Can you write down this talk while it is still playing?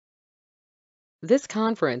This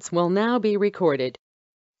conference will now be recorded.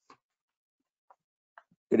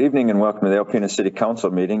 Good evening and welcome to the Alpena City Council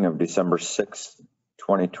meeting of December 6th,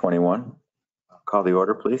 2021. Call the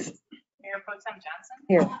order, please. Mayor Pro Tem Johnson.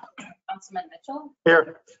 Here. Councilman Mitchell.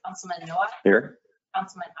 Here. Councilman Noah. Here.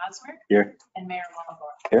 Councilman Osmer. Here. And Mayor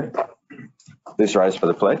Walagora. Here. Please rise for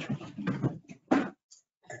the pledge.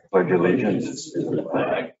 Pledge allegiance to the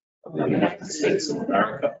flag of the United States of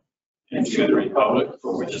America and to the republic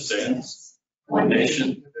for which it stands, one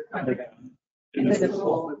nation, under God,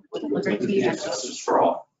 indivisible, with liberty and justice for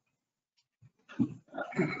all.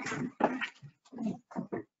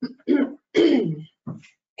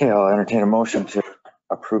 Okay, I'll entertain a motion to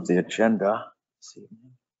approve the agenda. So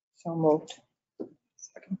moved.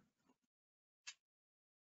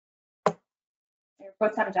 Mayor Pro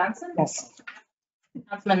Tem Johnson. Yes.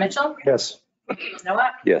 Councilman Mitchell. Yes. Councilman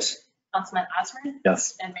Noah. Yes. Councilman Osmer.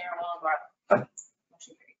 Yes. And Mayor Walagora. Aye.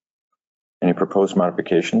 Motion carried. Any proposed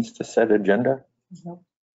modifications to said agenda? No.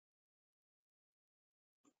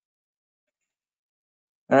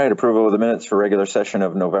 All right, approval of the minutes for regular session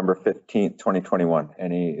of November 15th, 2021.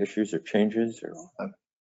 Any issues or changes?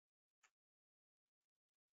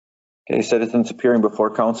 Okay, citizens appearing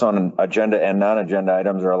before council on agenda and non-agenda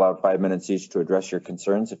items are allowed 5 minutes each to address your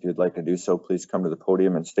concerns. If you'd like to do so, please come to the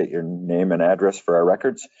podium and state your name and address for our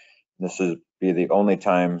records. This will be the only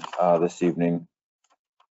time this evening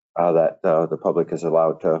that the public is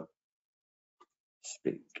allowed to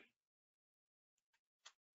speak.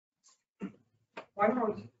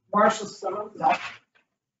 Marshall Summons.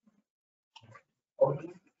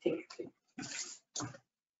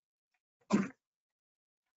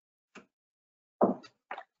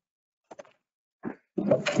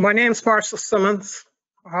 My name's Marshall Simmons.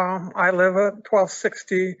 I live at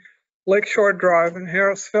 1260 Lakeshore Drive in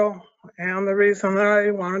Harrisville. And the reason that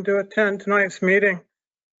I wanted to attend tonight's meeting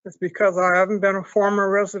is because I haven't been a former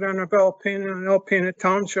resident of Alpena and Alpena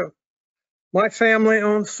Township. My family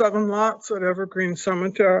owns 7 lots at Evergreen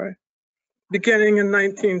Cemetery, beginning in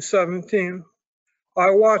 1917. I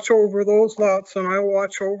watch over those lots and I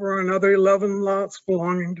watch over another 11 lots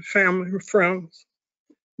belonging to family and friends.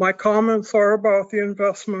 My comments are about the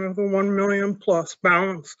investment of the 1 million plus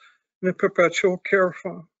balance in the perpetual care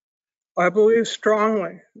fund. I believe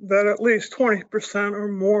strongly that at least 20% or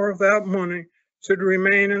more of that money should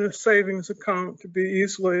remain in a savings account to be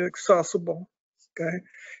easily accessible. Okay.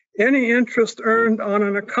 Any interest earned on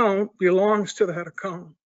an account belongs to that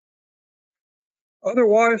account.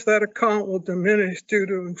 Otherwise, that account will diminish due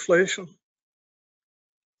to inflation.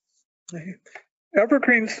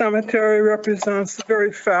 Evergreen Cemetery represents the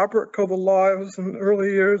very fabric of the lives and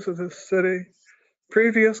early years of this city.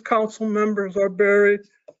 Previous council members are buried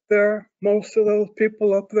there. Most of those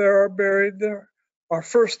people up there are buried there. Our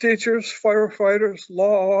first teachers, firefighters,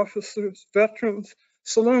 law officers, veterans,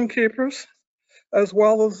 saloon keepers, as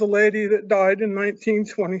well as the lady that died in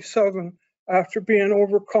 1927 after being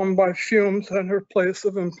overcome by fumes at her place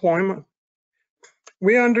of employment.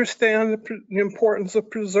 We understand the importance of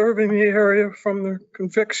preserving the area from their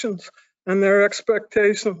convictions and their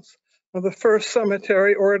expectations. The first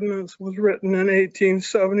cemetery ordinance was written in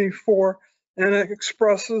 1874, and it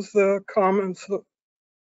expresses the comments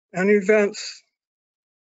and events.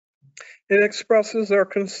 It expresses their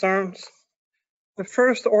concerns. The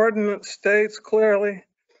first ordinance states clearly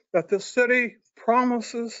that the city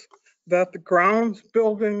promises that the grounds,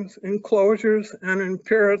 buildings, enclosures, and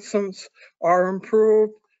appearances are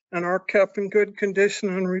improved and are kept in good condition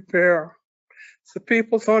and repair. It's the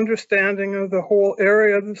people's understanding of the whole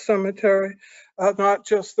area of the cemetery, not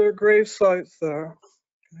just their grave sites there.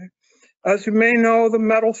 Okay. As you may know, the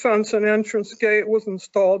metal fence and entrance gate was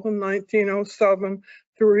installed in 1907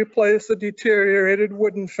 to replace the deteriorated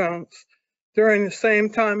wooden fence during the same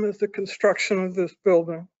time as the construction of this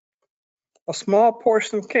building. A small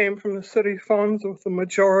portion came from the city funds, with the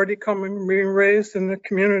majority being raised in the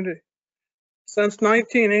community. Since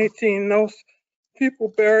 1918, those people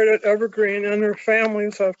buried at Evergreen and their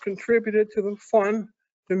families have contributed to the fund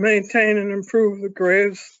to maintain and improve the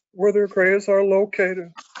graves where their graves are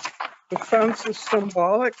located. The fence is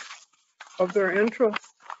symbolic of their interest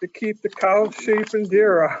to keep the cows, sheep, and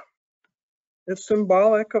deer out. It's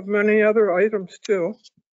symbolic of many other items too.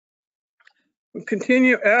 We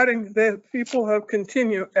continue adding, people have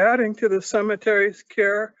continued adding to the cemetery's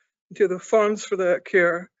care, to the funds for that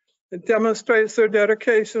care. It demonstrates their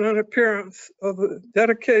dedication and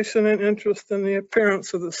dedication and interest in the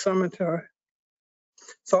appearance of the cemetery.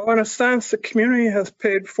 So in a sense, the community has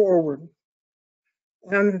paid forward.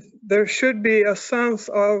 And there should be a sense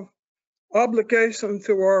of obligation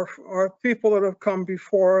to our people that have come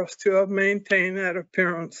before us to have maintained that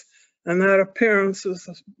appearance and that appearance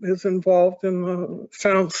is involved in the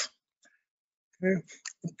fence. Okay.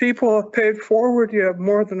 The people have paid forward. You have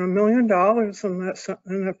more than $1 million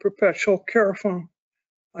in that perpetual care fund.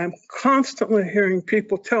 I'm constantly hearing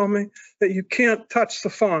people tell me that you can't touch the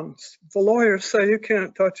funds. The lawyers say you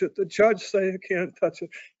can't touch it. The judge say you can't touch it.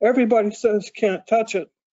 Everybody says you can't touch it.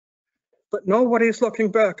 But nobody's looking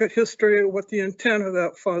back at history of what the intent of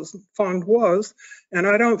that fund was, and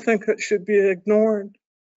I don't think it should be ignored.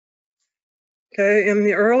 Okay, in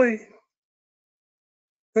the early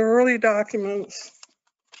documents,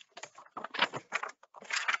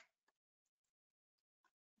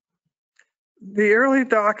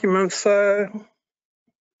 say,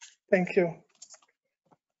 thank you.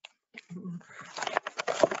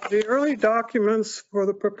 The early documents for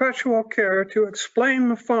the perpetual care to explain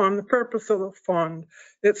the fund, the purpose of the fund,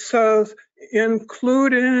 it says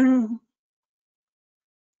including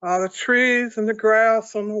the trees and the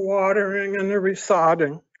grass and the watering and the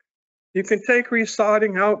resodding. You can take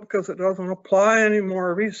resodding out because it doesn't apply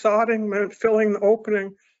anymore. Resodding meant filling the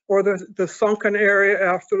opening or the sunken area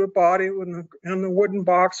after the body and the wooden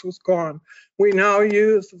box was gone. We now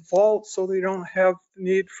use vault so they don't have the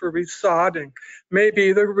need for resodding.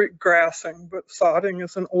 Maybe the grassing, but sodding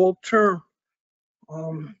is an old term.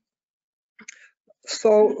 Here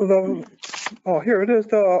it is.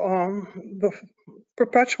 The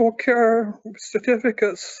perpetual care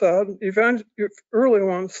certificate said, early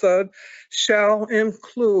one said, shall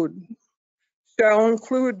include. Shall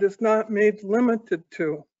include does not mean limited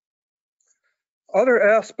to. Other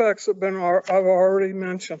aspects I've already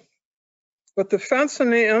mentioned. But the fence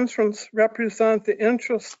and the entrance represent the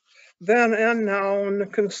interest then and now and the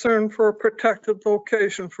concern for a protected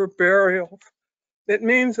location for burial. It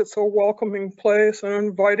means it's a welcoming place, an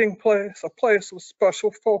inviting place, a place with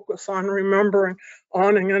special focus on remembering,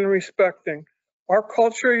 honoring, and respecting. Our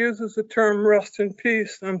culture uses the term rest in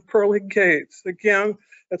peace and pearly gates. Again,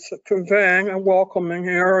 it's conveying a welcoming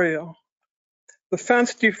area. The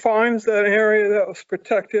fence defines that area that was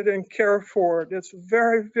protected and cared for. It's a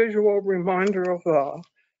very visual reminder of that.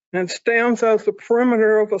 And it stands as the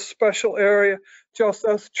perimeter of a special area, just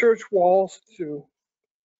as church walls do.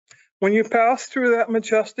 When you pass through that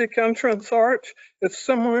majestic entrance arch, it's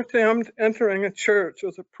similar to entering a church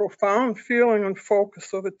with a profound feeling and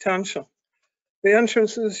focus of attention. The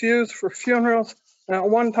entrance is used for funerals and at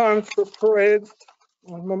one time for parades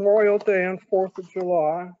on Memorial Day and 4th of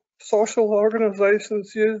July. Social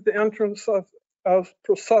organizations use the entrance as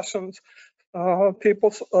processions.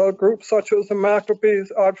 Groups such as the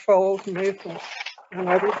Maccabees, Oddfellows, Masons, and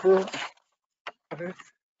other groups. Okay.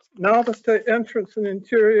 Now the entrance and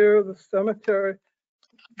interior of the cemetery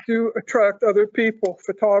do attract other people,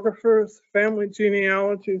 photographers, family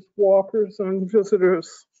genealogies, walkers, and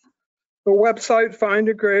visitors. The website Find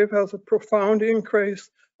a Grave has a profound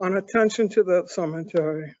increase on attention to that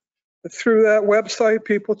cemetery. But through that website,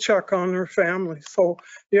 people check on their families. So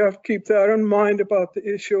you have to keep that in mind about the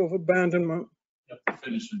issue of abandonment. You have to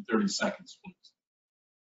finish in 30 seconds, please.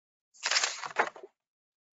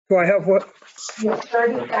 Do I have what? You have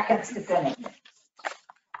 30 seconds to finish.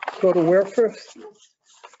 Go to where first?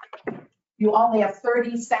 You only have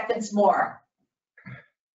 30 seconds more.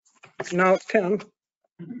 Now it's 10.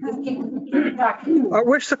 Keep talking. I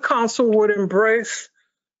wish the council would embrace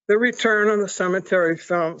the return of the cemetery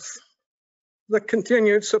fence, the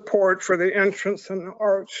continued support for the entrance and the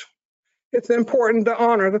arch. It's important to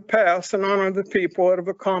honor the past and honor the people that have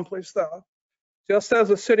accomplished that, just as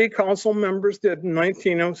the city council members did in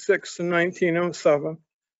 1906 and 1907.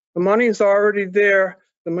 The money's already there.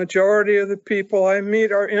 The majority of the people I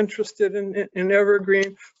meet are interested in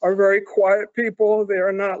Evergreen, are very quiet people. They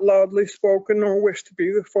are not loudly spoken nor wish to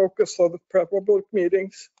be the focus of the public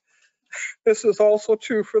meetings. This is also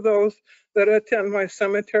true for those that attend my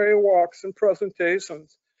cemetery walks and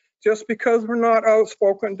presentations. Just because we're not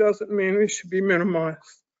outspoken doesn't mean we should be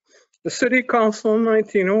minimized. The city council in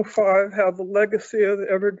 1905 had the legacy of the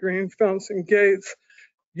Evergreen fence and gates.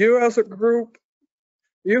 You as a group,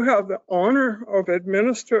 you have the honor of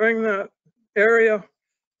administering that area,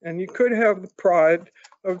 and you could have the pride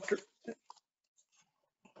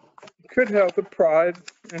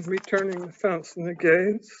in returning the fence and the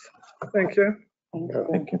gates. Thank you.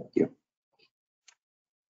 Thank you.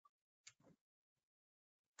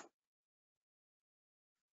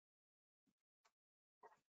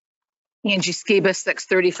 Angie Skiba,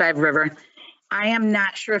 635 River. I am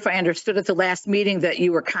not sure if I understood at the last meeting that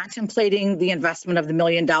you were contemplating the investment of the $1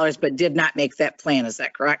 million, but did not make that plan. Is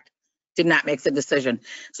that correct? Did not make the decision.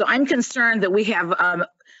 So I'm concerned that we have $1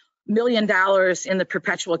 million in the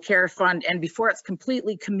perpetual care fund, and before it's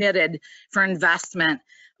completely committed for investment,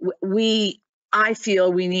 I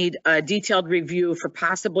feel we need a detailed review for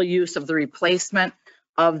possible use of the replacement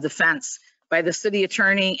of the fence by the city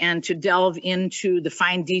attorney and to delve into the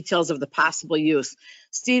fine details of the possible use.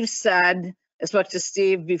 Steve said, I spoke to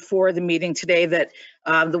Steve before the meeting today, that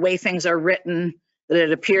the way things are written, that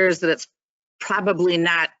it appears that it's probably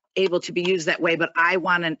not able to be used that way, but I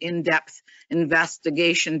want an in-depth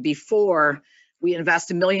investigation before we invest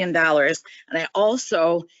 $1 million. And I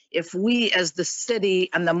also, if we as the city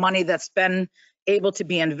and the money that's been able to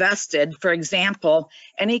be invested, for example,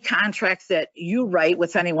 any contract that you write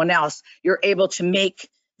with anyone else, you're able to make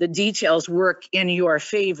the details work in your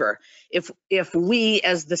favor. If we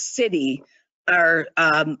as the city are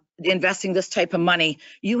investing this type of money,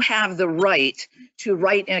 you have the right to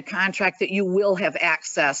write in a contract that you will have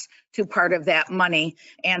access to part of that money,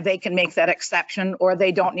 and they can make that exception, or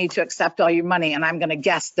they don't need to accept all your money. And I'm going to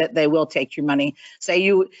guess that they will take your money. Say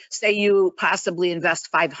you possibly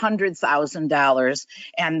invest $500,000,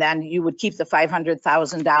 and then you would keep the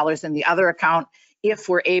 $500,000 in the other account if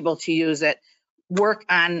we're able to use it. Work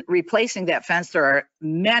on replacing that fence. There are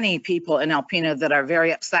many people in Alpena that are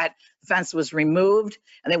very upset the fence was removed,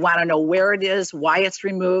 and they want to know where it is, why it's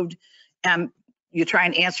removed. You try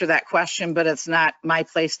and answer that question, but it's not my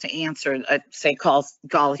place to answer. I'd say call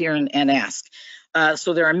here and ask.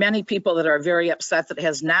 So there are many people that are very upset that it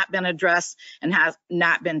has not been addressed and has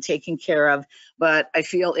not been taken care of. But I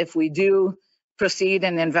feel if we do proceed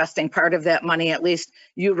in investing part of that money, at least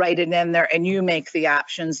you write it in there and you make the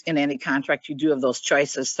options in any contract you do of those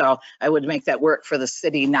choices. So I would make that work for the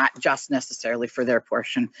city, not just necessarily for their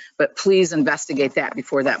portion. But please investigate that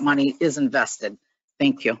before that money is invested.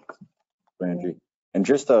 Thank you. Angie. And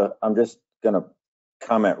I'm just gonna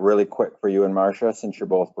comment really quick for you and Marcia, since you're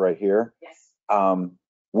both right here. Yes.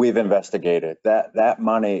 We've investigated that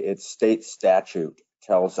money. It's state statute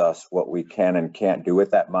tells us what we can and can't do with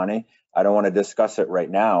that money. I don't want to discuss it right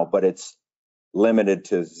now, but it's limited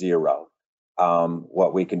to zero.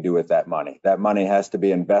 What we can do with that money. That money has to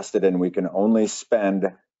be invested, and we can only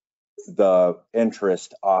spend the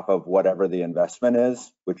interest off of whatever the investment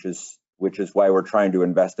is, which is why we're trying to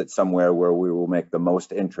invest it somewhere where we will make the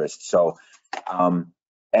most interest. So,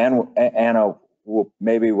 Anna will,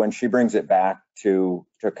 maybe when she brings it back to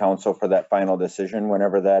council for that final decision,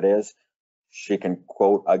 whenever that is, she can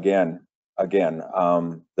quote again,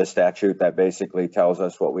 the statute that basically tells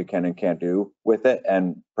us what we can and can't do with it.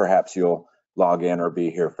 And perhaps you'll log in or be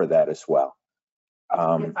here for that as well. If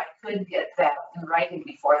I could get that in writing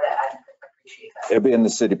before that, I'd appreciate that. It'll be in the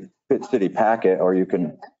city packet, or you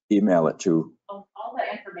can email it to. All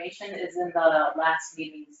the information is in the last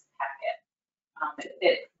meeting's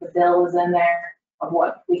packet. The bill is in there of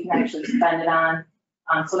what we can actually spend it on.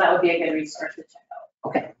 So that would be a good resource to check out.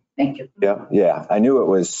 Okay, thank you. Yeah. I knew it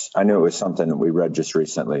was something that we read just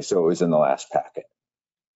recently, so it was in the last packet.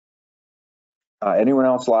 Anyone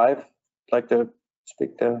else live like to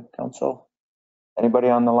speak to council? Anybody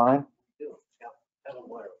on the line?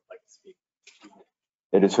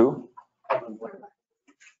 It is who?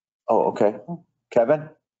 Oh, okay. Kevin?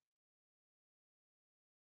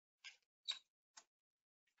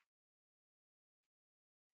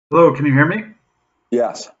 Hello, can you hear me?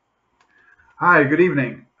 Yes. Hi, good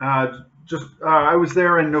evening. I was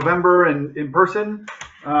there in November and in person,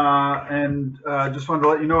 and just wanted to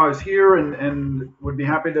let you know I was here and would be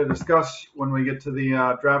happy to discuss when we get to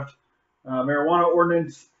the draft marijuana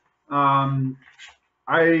ordinance. I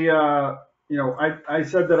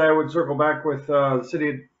said that I would circle back with the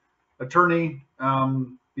city attorney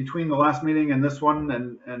between the last meeting and this one,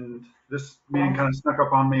 and this meeting kind of snuck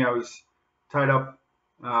up on me. I was tied up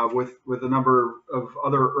with a number of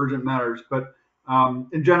other urgent matters, but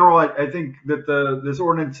in general, I think that this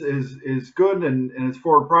ordinance is good and it's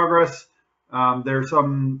forward progress. There are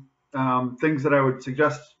some things that I would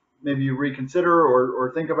suggest maybe you reconsider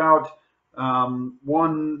or think about.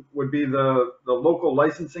 One would be the local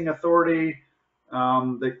licensing authority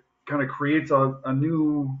that kind of creates a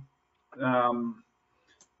new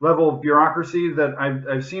level of bureaucracy that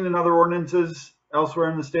I've seen in other ordinances elsewhere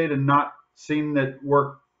in the state and not seen that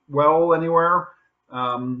work well anywhere.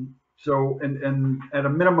 So at a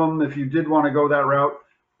minimum, if you did want to go that route,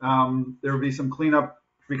 there would be some cleanup,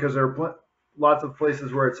 because there are lots of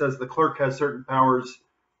places where it says the clerk has certain powers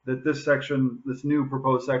that this new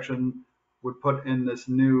proposed section would put in this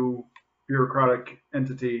new bureaucratic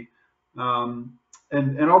entity. And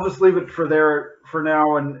I'll just leave it for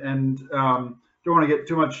now, and don't want to get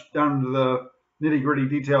too much down to the nitty-gritty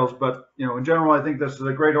details, but in general, I think this is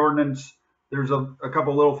a great ordinance. There's a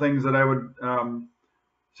couple little things that I would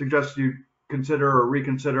suggest you consider or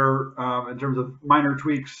reconsider in terms of minor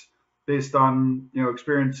tweaks. based on,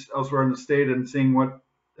 experience elsewhere in the state and seeing what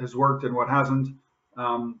has worked and what hasn't.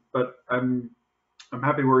 But I'm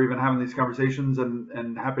happy we're even having these conversations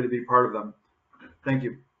and happy to be part of them. Thank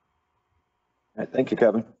you. All right, thank you,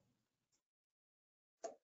 Kevin.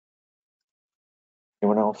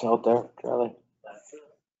 Anyone else out there, Charlie?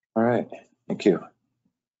 All right, thank you.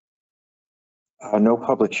 No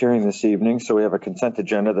public hearing this evening, so we have a consent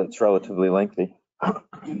agenda that's relatively lengthy.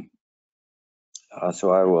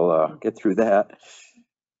 So I will get through that.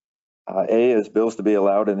 A is bills to be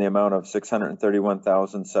allowed in the amount of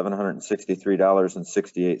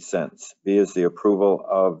 $631,763.68. B is the approval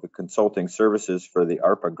of the consulting services for the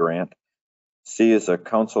ARPA grant. C is a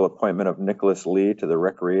council appointment of Nickolas to the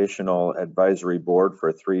Recreational Advisory Board for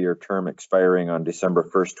a 3-year term expiring on December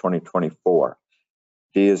 1st, 2024.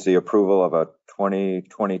 D is the approval of a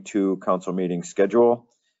 2022 council meeting schedule.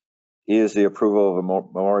 E is the approval of a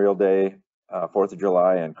Memorial Day, 4th of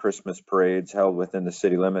July and Christmas parades held within the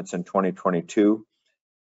city limits in 2022.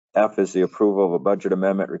 F is the approval of a budget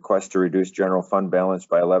amendment request to reduce general fund balance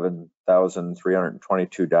by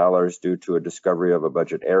 $11,322 due to a discovery of a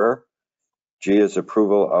budget error. G is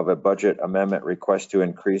approval of a budget amendment request to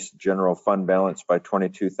increase general fund balance by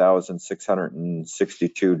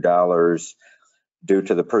 $22,662 due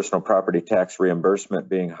to the personal property tax reimbursement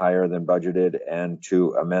being higher than budgeted and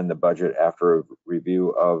to amend the budget after a review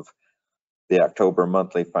of the October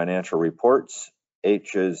monthly financial reports.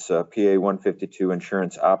 H is PA 152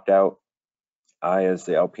 insurance opt-out. I is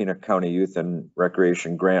the Alpena County Youth and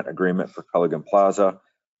Recreation Grant Agreement for Culligan Plaza.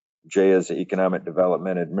 J is the Economic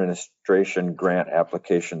Development Administration Grant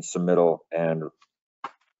Application Submittal and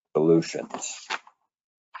Solutions.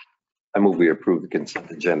 I move we approve the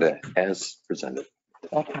consent agenda as presented.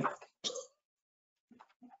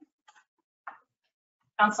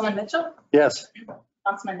 Councilman Mitchell, Yes.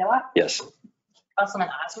 Councilman Noah, Yes. Councilman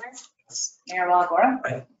Osmer, Mayor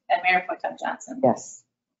Walagora, and Mayor Pro Tem Johnson. Yes.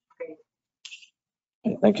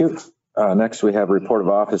 Thank you. Next, we have report of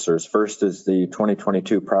officers. First is the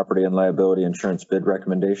 2022 property and liability insurance bid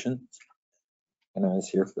recommendations. And I was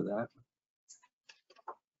here for that.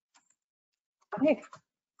 Okay.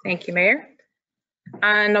 Thank you, Mayor.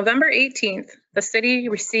 On November 18th, the city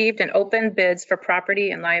received and opened bids for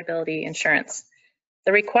property and liability insurance.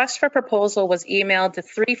 The request for proposal was emailed to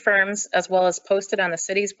 3 firms as well as posted on the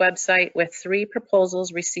city's website with 3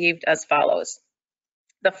 proposals received as follows.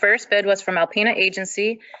 The first bid was from Alpena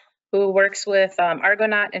Agency, who works with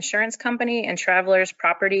Argonaut Insurance Company and Travelers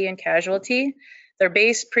Property and Casualty. Their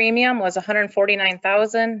base premium was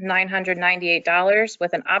 $149,998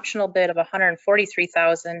 with an optional bid of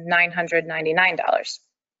 $143,999.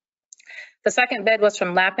 The second bid was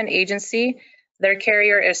from Lapin Agency. Their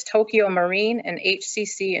carrier is Tokyo Marine and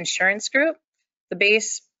HCC Insurance Group. The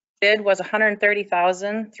base bid was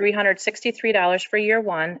 $130,363 for year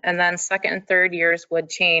 1, and then second and third years would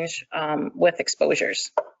change with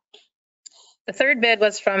exposures. The third bid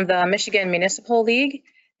was from the Michigan Municipal League,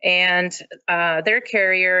 and their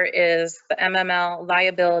carrier is the MML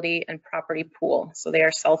Liability and Property Pool, so they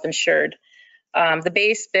are self-insured. The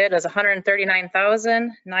base bid is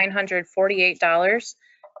 $139,948.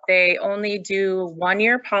 They only do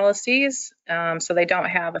 1-year policies, so they don't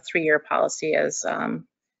have a 3-year policy as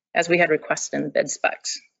we had requested in the bid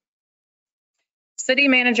specs. City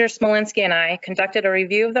Manager Smolinski and I conducted a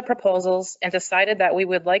review of the proposals and decided that we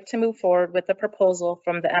would like to move forward with the proposal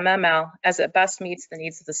from the MML as it best meets the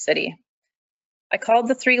needs of the city. I called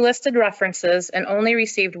the 3 listed references and only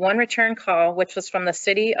received 1 return call, which was from the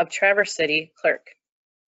City of Traverse City clerk.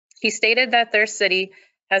 He stated that their city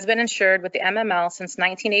has been insured with the MML since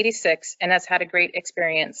 1986 and has had a great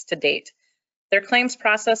experience to date. Their claims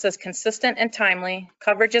process is consistent and timely,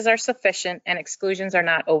 coverages are sufficient, and exclusions are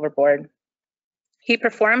not overboard. He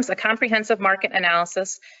performs a comprehensive market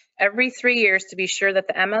analysis every 3 years to be sure that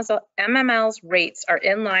the MML's rates are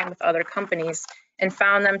in line with other companies and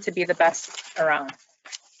found them to be the best around.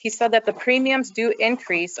 He said that the premiums do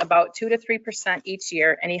increase about 2 to 3% each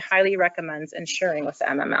year, and he highly recommends insuring with the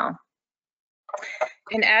MML.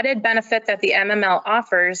 An added benefit that the MML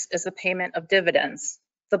offers is the payment of dividends.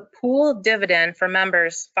 The pool dividend for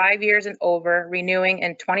members 5 years and over renewing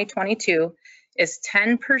in 2022 is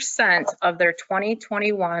 10% of their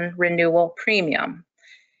 2021 renewal premium.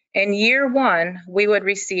 In year 1, we would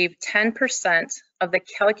receive 10% of the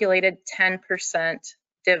calculated 10%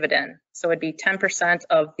 dividend. So it'd be 10%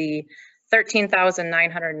 of the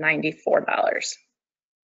 $13,994.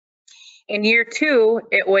 In year 2,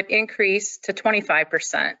 it would increase to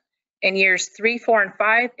 25%. In years 3, 4, and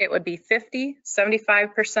 5, it would be 50%,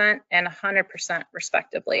 75%, and 100%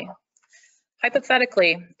 respectively.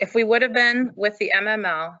 Hypothetically, if we would have been with the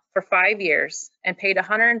MML for 5 years and paid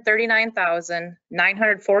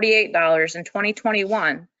 $139,948 in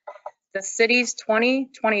 2021, the city's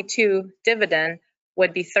 2022 dividend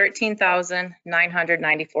would be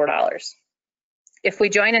 $13,994. If we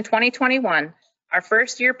join in 2021, our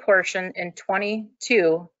first year portion in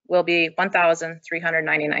 22 will be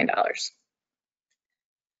 $1,399.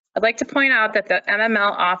 I'd like to point out that the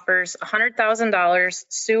MML offers $100,000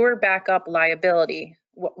 sewer backup liability,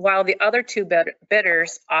 while the other two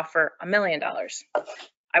bidders offer $1 million.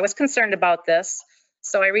 I was concerned about this,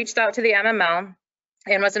 so I reached out to the MML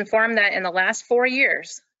and was informed that in the last 4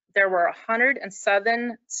 years, there were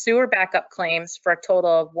 107 sewer backup claims for a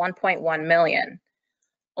total of $1.1 million.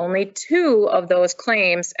 Only 2 of those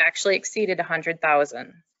claims actually exceeded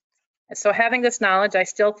 $100,000. So having this knowledge, I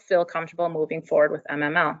still feel comfortable moving forward with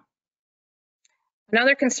MML.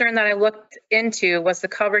 Another concern that I looked into was the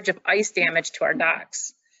coverage of ice damage to our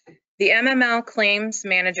docks. The MML claims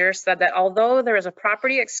manager said that although there is a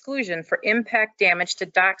property exclusion for impact damage to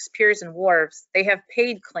docks, piers, and wharves, they have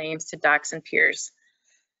paid claims to docks and piers.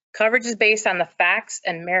 Coverage is based on the facts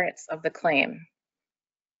and merits of the claim.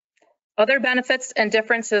 Other benefits and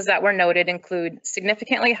differences that were noted include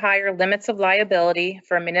significantly higher limits of liability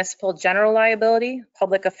for municipal general liability,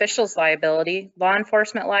 public officials liability, law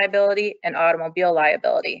enforcement liability, and automobile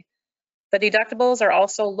liability. The deductibles are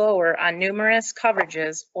also lower on numerous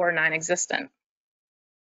coverages or non-existent.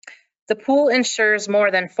 The pool insures more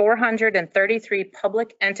than 433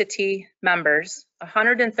 public entity members,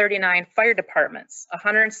 139 fire departments,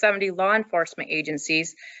 170 law enforcement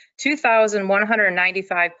agencies,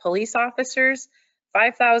 2,195 police officers,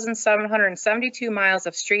 5,772 miles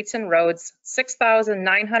of streets and roads,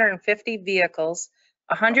 6,950 vehicles,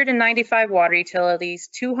 195 water utilities,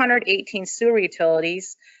 218 sewer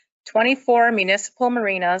utilities, 24 municipal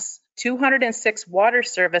marinas, 206 water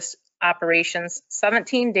service operations,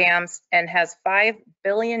 17 dams, and has $5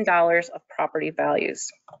 billion of property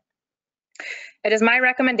values. It is my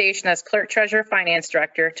recommendation as Clerk Treasurer Finance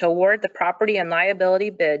Director to award the property and liability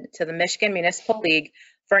bid to the Michigan Municipal League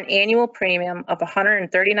for an annual premium of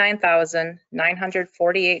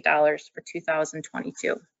 $139,948 for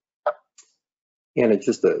 2022. And it's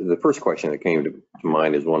just the first question that came to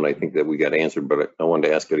mind is one I think that we got answered, but I wanted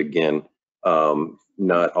to ask it again.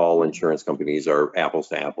 Not all insurance companies are apples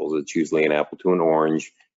to apples. It's usually an apple to an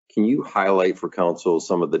orange. Can you highlight for council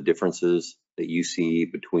some of the differences that you see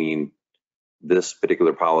between this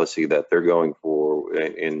particular policy that they're going for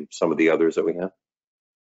and some of the others that we have?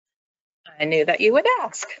 I knew that you would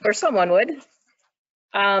ask, or someone would.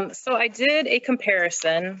 So I did a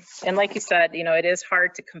comparison, and like you said, it is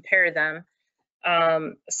hard to compare them.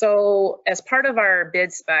 So as part of our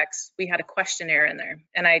bid specs, we had a questionnaire in there,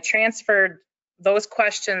 and I transferred those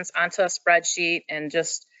questions onto a spreadsheet and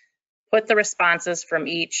just put the responses from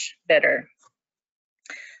each bidder.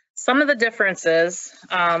 Some of the differences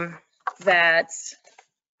that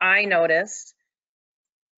I noticed,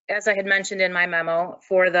 as I had mentioned in my memo,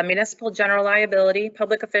 for the municipal general liability,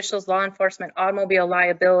 public officials, law enforcement, automobile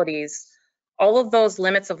liabilities, all of those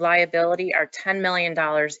limits of liability are $10 million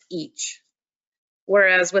each.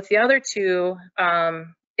 Whereas with the other two,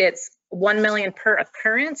 it's $1 million per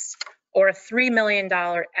occurrence or a $3 million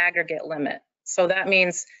aggregate limit. So that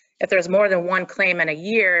means if there's more than one claim in a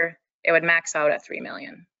year, it would max out at $3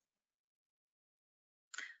 million.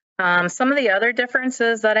 Some of the other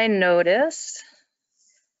differences that I noticed,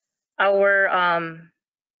 our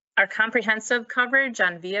comprehensive coverage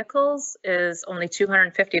on vehicles is only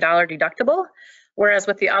 $250 deductible, whereas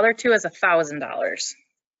with the other two is $1,000.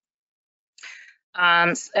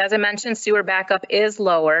 As I mentioned, sewer backup is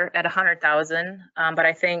lower at $100,000, but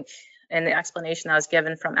I think in the explanation I was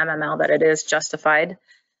given from MML that it is justified.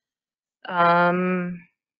 Let's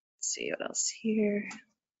see what else here.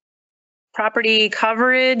 Property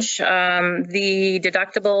coverage, the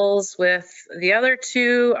deductibles with the other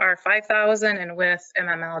two are $5,000, and with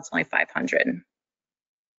MML it's only $500.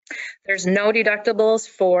 There's no deductibles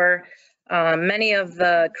for many of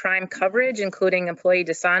the crime coverage, including employee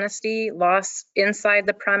dishonesty, loss inside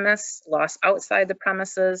the premise, loss outside the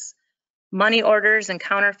premises, money orders, and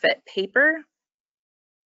counterfeit paper.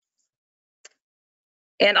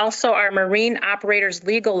 And also our marine operators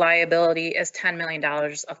legal liability is $10 million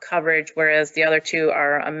of coverage, whereas the other two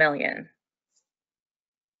are $1 million.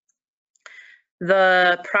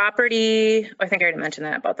 The property, I think I already mentioned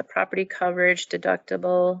that about the property coverage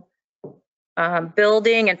deductible.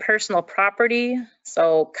 Building and personal property,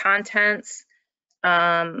 so contents,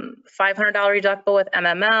 $500 deductible with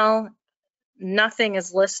MML. Nothing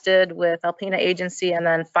is listed with Alpena agency, and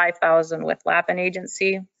then $5,000 with Lappin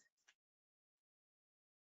agency.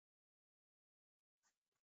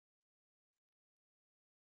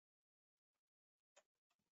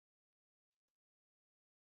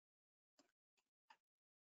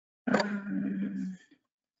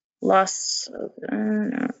 Loss of,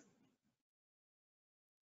 no.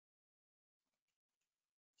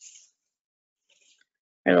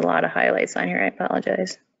 There's a lot of highlights on here, I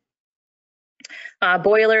apologize.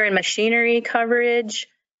 Boiler and machinery coverage,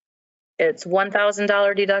 it's $1,000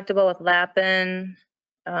 deductible with Lappin,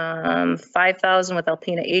 $5,000 with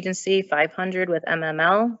Alpena agency, $500 with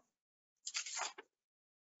MML.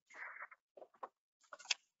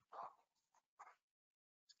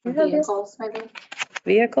 Vehicles, maybe?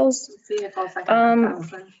 Vehicles? Vehicles, like Um,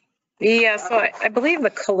 1,000. Yeah, so I believe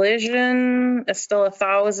the collision is still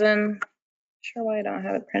 1,000. Sure why I don't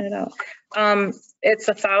have it printed out. It's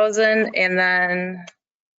 1,000, and then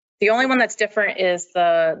the only one that's different is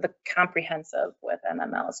the comprehensive with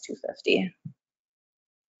MML is 250.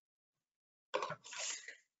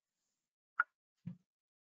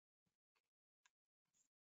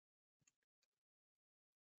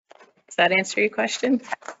 Does that answer your question?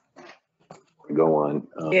 Go on.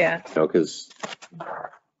 Yeah. You know, because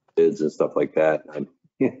bids and stuff like that, I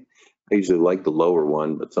usually like the lower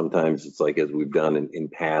one, but sometimes it's like, as we've done in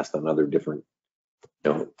past on other different,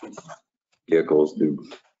 you know, vehicles, do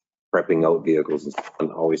prepping out vehicles, and stuff,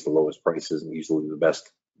 and always the lowest prices and usually the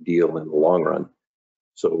best deal in the long run.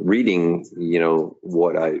 So reading, you know,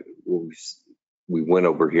 what we went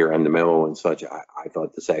over here on the memo and such, I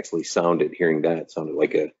thought this actually sounded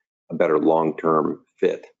like a better long-term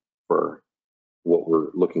fit for what we're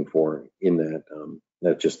looking for in that.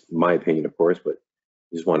 That's just my opinion, of course, but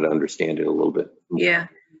just wanted to understand it a little bit more. Yeah.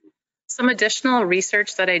 Some additional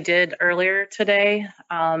research that I did earlier today.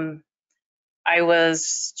 I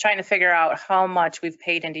was trying to figure out how much we've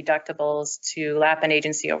paid in deductibles to Lappin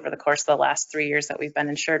agency over the course of the last 3 years that we've been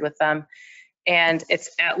insured with them. And it's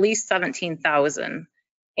at least 17,000.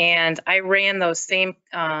 And I ran those same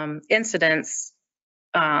incidents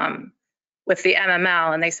with the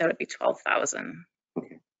MML, and they said it'd be 12,000.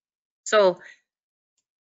 Okay. So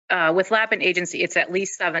with Lappin agency, it's at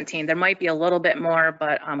least 17. There might be a little bit more,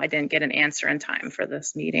 but I didn't get an answer in time for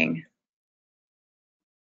this meeting.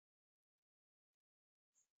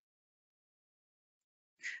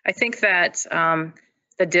 I think that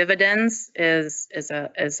the dividends is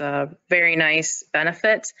a very nice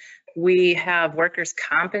benefit. We have workers'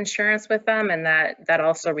 comp insurance with them, and that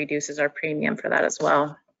also reduces our premium for that as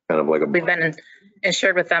well. Kind of like We've been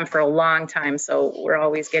insured with them for a long time, so we're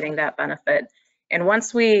always getting that benefit. And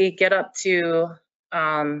once we get up to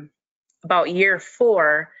about year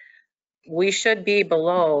 4, we should be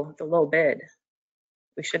below the low bid.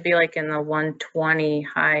 We should be like in the 120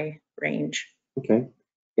 high range. Okay.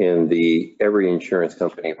 And every insurance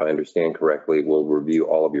company, if I understand correctly, will review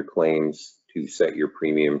all of your claims to set your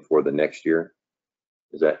premium for the next year.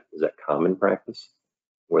 Is that common practice,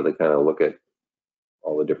 where they kind of look at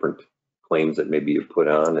all the different claims that maybe you put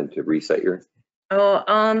on and to reset your? Oh,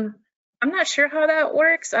 I'm not sure how that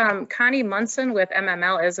works. Connie Munson with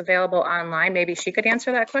MML is available online. Maybe she could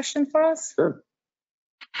answer that question for us. Sure.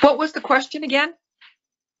 What was the question again?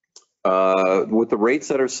 With the rates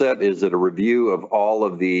that are set, is it a review of all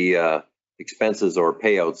of the expenses or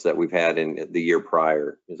payouts that we've had in the year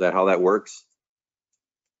prior? Is that how that works?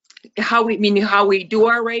 How we do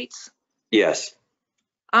our rates? Yes.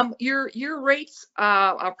 Your rates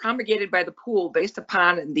are promulgated by the pool based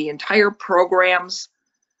upon the entire program's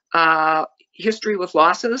history with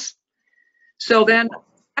losses. So then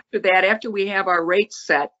after we have our rates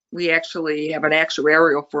set, we actually have an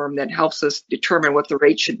actuarial firm that helps us determine what the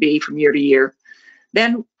rate should be from year to year.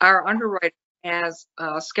 Then our underwriter has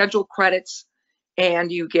scheduled credits,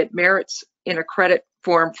 and you get merits in a credit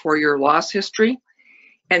form for your loss history.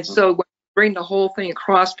 And so when you bring the whole thing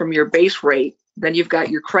across from your base rate, then you've got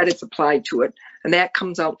your credits applied to it, and that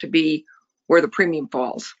comes out to be where the premium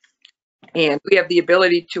falls. And we have the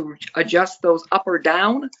ability to adjust those up or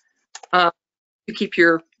down to keep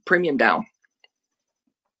your premium down.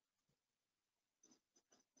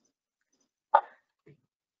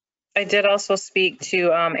 I did also speak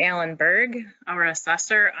to Alan Berg, our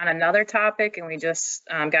assessor, on another topic, and we just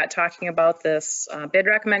got talking about this bid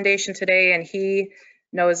recommendation today, and he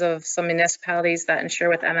knows of some municipalities that insure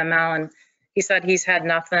with MML, and he said he's had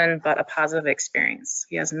nothing but a positive experience.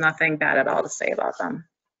 He has nothing bad at all to say about them.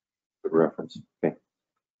 Good reference. Okay.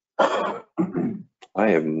 I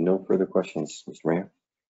have no further questions, Mr. Mayor.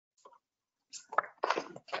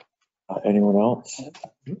 Anyone else?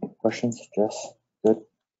 Questions? Jess? Good.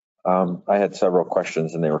 I had several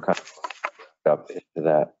questions, and they were kind of up into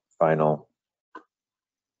that final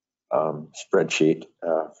spreadsheet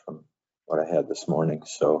from what I had this morning.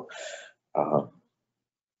 So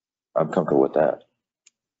I'm comfortable with that.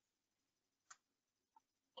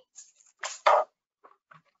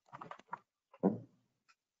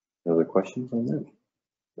 questions on that?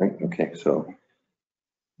 Right, okay, so,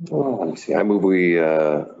 let me see, I move we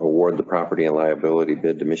award the property and liability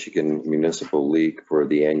bid to Michigan Municipal League for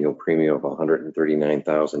the annual premium of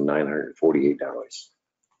 $139,948.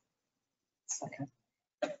 Second.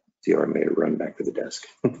 See, I made it run back to the desk.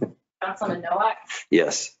 Councilman Nowak,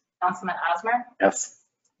 Yes. Councilman Osmer, Yes.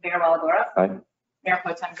 Mayor Walagora. Aye. Mayor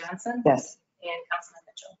Pro Tem Johnson, Yes. and Councilman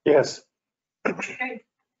Mitchell. Yes. Okay.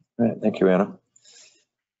 All right, thank you, Anna.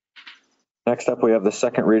 Next up, we have the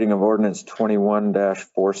second reading of ordinance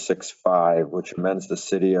 21-465, which amends the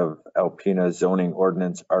City of Alpena zoning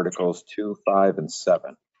ordinance articles 2, 5, and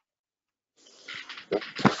 7. I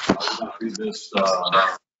will not read this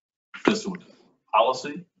with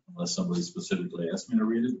policy unless somebody specifically asked me to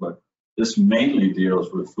read it, but this mainly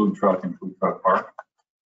deals with food truck and food truck park,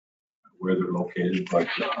 where they're located. But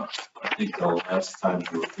I think the last time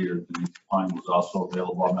we were here, Denise Klein was also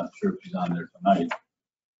available. I'm not sure if she's on there tonight.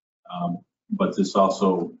 But this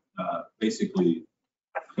also basically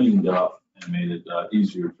cleaned up and made it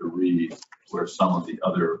easier to read where some of the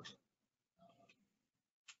other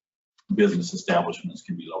business establishments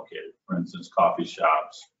can be located. For instance, coffee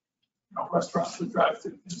shops, restaurants with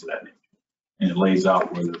drive-through, things of that nature. And it lays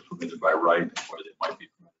out where they're permitted by right and where they might be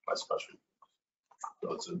permitted by special use.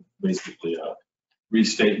 So it's basically a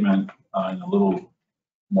restatement in a little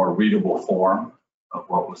more readable form of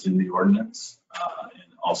what was in the ordinance,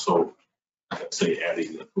 and also, like I say,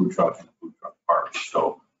 adding the food truck and the food truck park.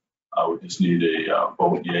 So we just need a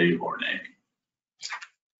vote yay or nay.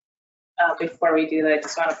 Before we do that, I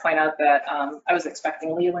just want to point out that I was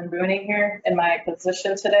expecting Leland Bruning here in my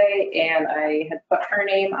position today, and I had put her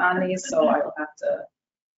name on these, so I will have to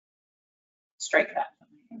strike that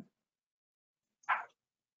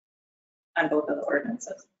on both of the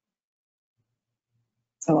ordinances.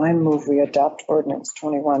 So I move we adopt ordinance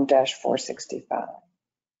 21-465.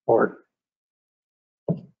 Or,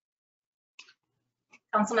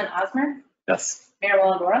 Councilman Osmer, Yes. Mayor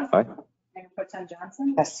Walagora. Aye. Mayor Pro Tem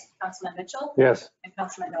Johnson, Yes. Councilman Mitchell, Yes. and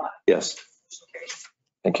Councilman Nowak. yes. Motion carries.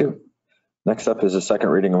 Thank you. Next up is the second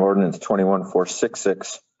reading of ordinance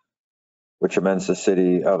 21-466, which amends the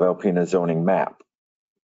City of Alpena zoning map.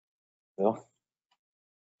 Bill?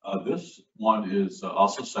 This one is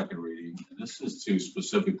also second reading. And this is to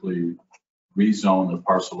specifically rezone the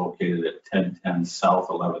parcel located at 1010 South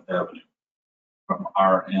 11th Avenue from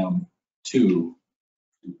RM2 to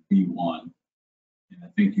B1. And I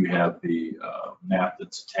think you have the map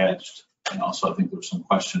that's attached. And also I think there were some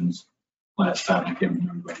questions last time, I can't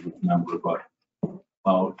remember but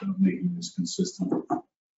about making this consistent with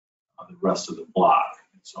the rest of the block.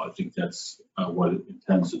 So I think that's what it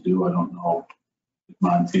intends to do. I don't know if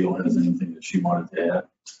Montiel has anything that she wanted to add.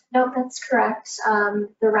 No, that's correct. The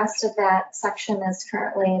rest of that section is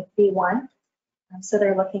currently B1. So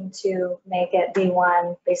they're looking to make it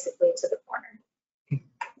B1 basically to the corner.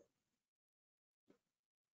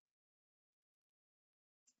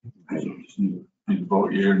 So just need to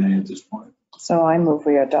vote yea or nay at this point. So I move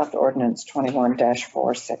we adopt ordinance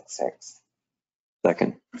 21-466.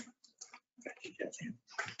 Second,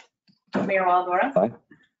 Mayor Walagora. Aye.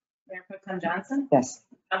 Mayor Pro Tem Johnson, Yes.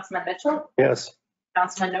 Councilman Mitchell, Yes.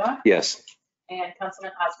 Councilman Nowak, yes. and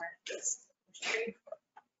Councilman Osmer. Yes. Motion carries.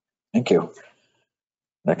 Thank you.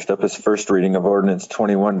 Next up is first reading of ordinance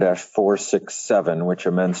 21-467, which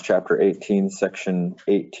amends chapter 18, section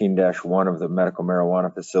 18-1 of the medical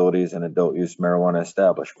marijuana facilities and adult use marijuana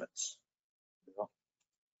establishments.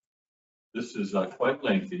 This is quite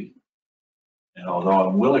lengthy. And although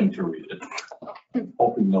I'm willing to read it, I'm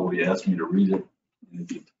hoping nobody asked me to read it in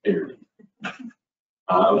its entirety.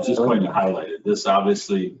 I was just going to highlight it. This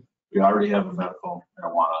obviously, we already have a medical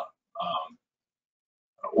marijuana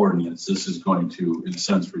ordinance. This is going to, in a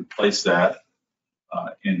sense, replace that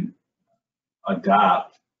and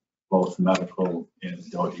adopt both medical and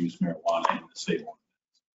adult use marijuana in the state ordinance.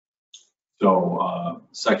 So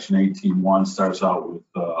section 18.1 starts out with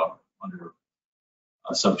under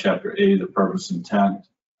subchapter A, the purpose, intent,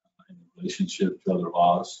 and relationship to other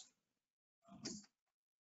laws.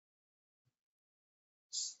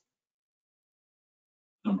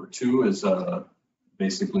 Number 2 is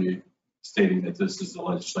basically stating that this is the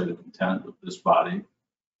legislative intent of this body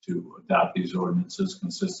to adopt these ordinances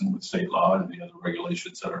consistent with state law and the other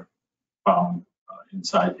regulations that are found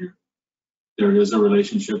inside here. There is a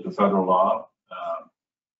relationship to federal law.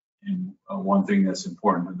 And one thing that's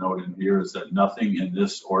important to note in here is that nothing in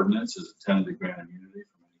this ordinance is intended to grant immunity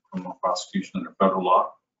from any criminal prosecution under federal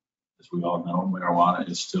law. As we all know, marijuana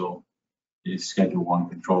is still a Schedule I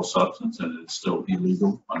controlled substance and it is still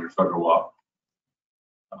illegal under federal law.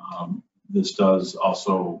 This does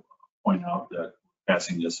also point out that we're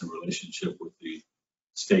passing this in relationship with the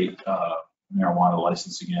state marijuana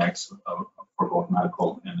licensing acts for both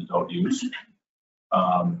medical and adult use.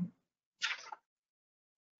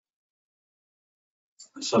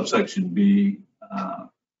 Subsection B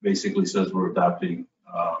basically says we're adopting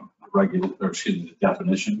the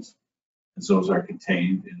definitions, as those are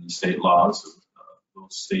contained in the state laws.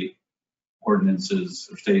 Those state ordinances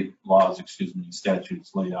or state laws,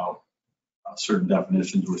 statutes lay out certain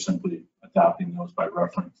definitions. We're simply adopting those by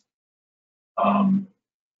reference.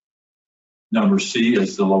 Number C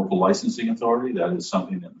is the local licensing authority. That is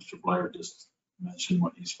something that Mr. Blair just mentioned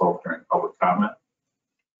when he spoke during public comment.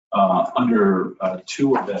 Under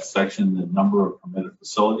 2 of that section, the number of permitted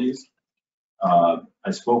facilities.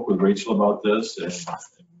 I spoke with Rachel about this, and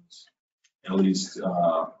at least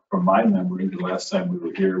from my memory, the last time we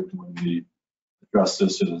were here when we addressed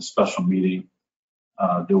this in a special meeting,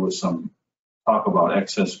 there was some talk about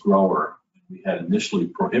excess grower. We had initially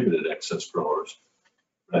prohibited excess growers,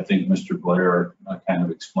 but I think Mr. Blair kind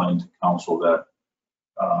of explained to council that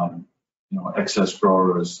excess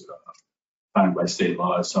grower is defined by state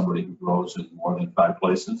law as somebody who grows in more than 5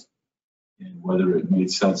 places, and whether it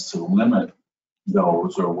made sense to limit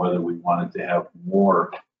those or whether we wanted to have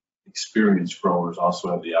more experienced growers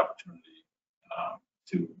also have the opportunity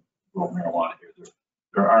to grow marijuana here.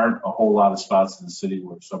 There aren't a whole lot of spots in the city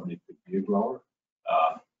where somebody could be a grower,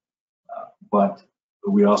 but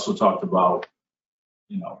we also talked about,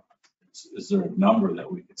 is there a number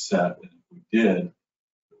that we could set? And if we did, it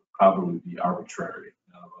would probably be arbitrary.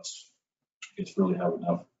 None of us, I guess, really have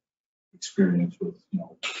enough experience with,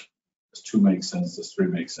 does 2 make sense? Does 3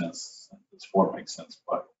 make sense? Does 4 make sense?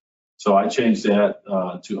 But so I changed that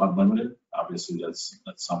to unlimited. Obviously, that's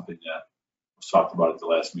something that was talked about at the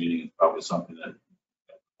last meeting. It's probably something that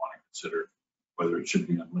you want to consider whether it should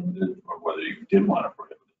be unlimited or whether you did want to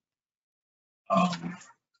prohibit it.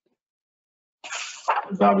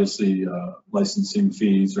 There's obviously licensing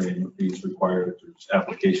fees or annual fees required. There's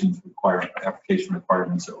application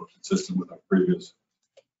requirements that were consistent with our previous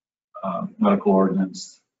medical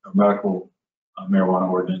ordinance, or medical marijuana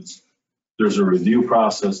ordinance. There's a review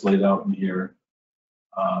process laid out in here.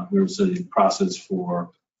 There's a process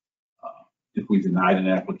for if we denied an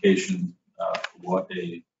application, what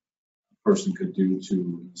a person could do to,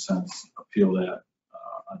 in a sense, appeal that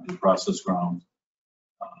on due process grounds.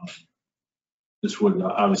 This would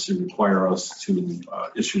obviously require us to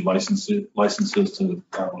issue licenses to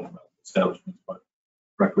not only medical establishments, but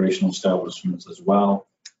recreational establishments as well.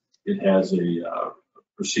 It has a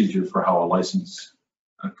procedure for how a license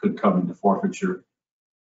could come into forfeiture.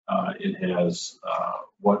 It has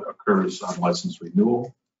what occurs on license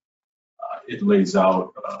renewal. It lays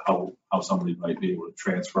out how somebody might be able to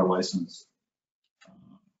transfer a license.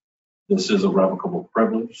 This is a revocable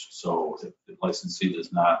privilege, so if the licensee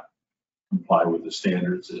does not comply with the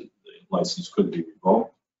standards, the license could be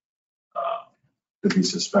revoked, could be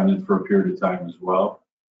suspended for a period of time as well.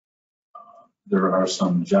 There are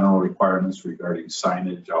some general requirements regarding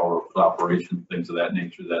signage, hour of operation, things of that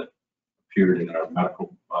nature that appeared in our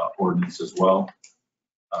medical ordinance as well.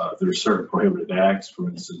 There are certain prohibited acts, for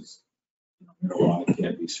instance, marijuana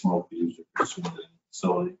can't be smoked, used, or consumed in a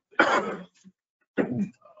facility.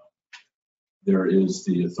 There is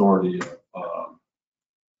the authority of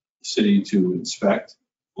the city to inspect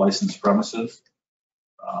licensed premises.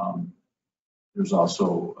 There's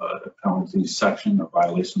also a penalty section, a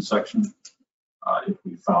violation section. If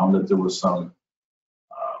we found that there was some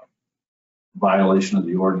violation of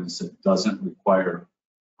the ordinance that doesn't require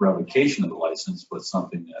revocation of the license, but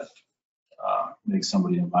something that makes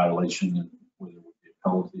somebody in violation, and whether it would be a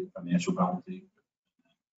penalty, a financial penalty,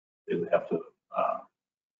 they would have to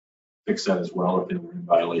fix that as well if they were in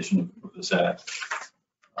violation of this act.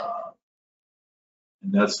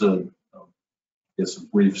 And that's I guess a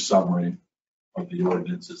brief summary of the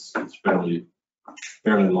ordinance. It's fairly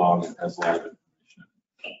long and has a lot of information.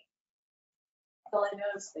 All I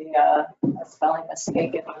know is the spelling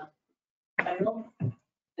mistake in the title.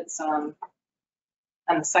 It's on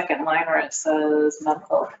the second line where it says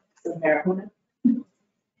medical marijuana.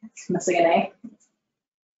 It's missing an A.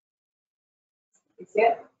 You see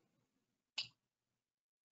it?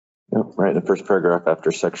 Yep, right in the first paragraph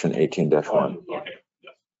after section 18-1. Okay.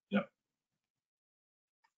 Yep.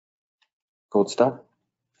 Gold stop?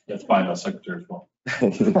 That's fine, I'll secretary as well.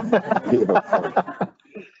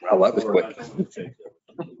 Well, that was quick.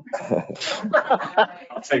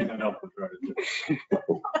 I'll take that up and try to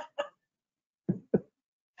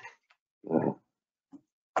do.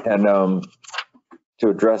 And to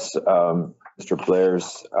address Mr.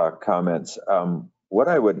 Blair's comments, what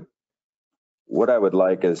I would what I would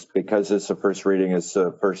like is, because it's the first reading, it's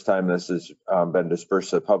the first time this has been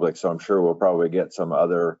dispersed to the public, so I'm sure we'll probably get some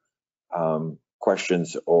other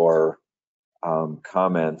questions or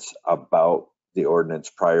comments about the ordinance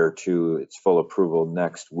prior to its full approval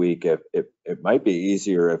next week. It might be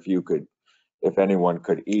easier if anyone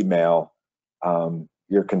could email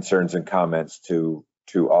your concerns and comments to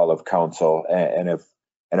all of council. And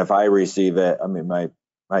if I receive it, I mean, my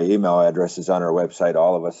email address is on our website,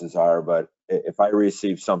 all of us's are, but if I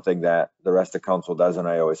receive something that the rest of council doesn't,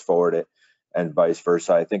 I always forward it, and vice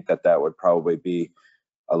versa. I think that would probably be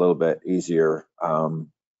a little bit easier,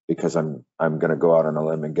 because I'm going to go out on a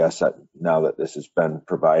limb and guess that now that this has been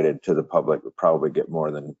provided to the public, we'll probably get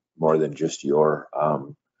more than just your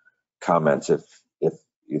comments, if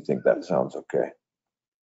you think that sounds okay.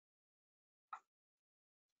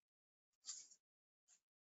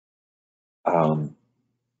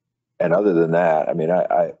 And other than that, I mean,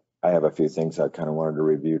 I have a few things I kind of wanted to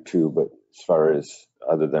review too, but as far as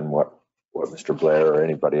other than what Mr. Blair or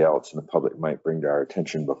anybody else in the public might bring to our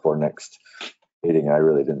attention before next meeting, I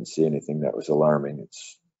really didn't see anything that was alarming.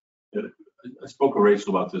 I spoke with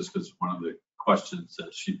Rachel about this because one of the questions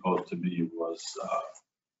that she posed to me was,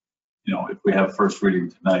 if we have first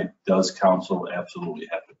reading tonight, does council absolutely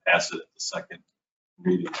have to pass it at the second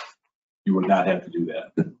reading? You would not have to do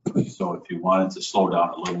that. So if you wanted to slow down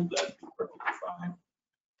a little, that'd be perfectly fine.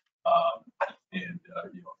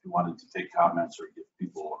 If you wanted to take comments or give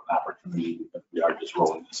people an opportunity, because we are just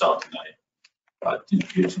rolling this out tonight, but to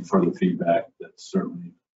give some further feedback, that's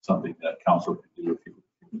certainly something that council can do if you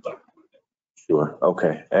would like to do that. Sure.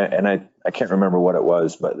 Okay. And I can't remember what it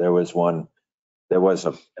was, but there was an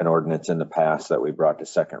ordinance in the past that we brought to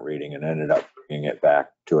second reading and ended up bringing it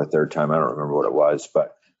back to a third time. I don't remember what it was,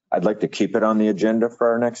 but I'd like to keep it on the agenda for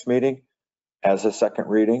our next meeting as a second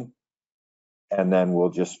reading. And then we'll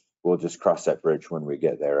just cross that bridge when we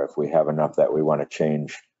get there. If we have enough that we want to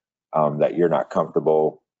change, that you're not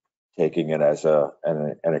comfortable taking it as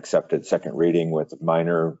an accepted second reading with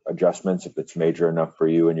minor adjustments. If it's major enough for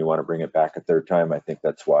you and you want to bring it back a third time, I think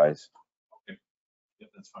that's wise. Okay. Yeah,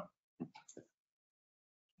 that's fine.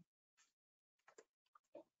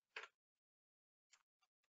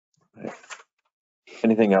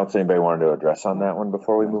 Anything else anybody wanted to address on that one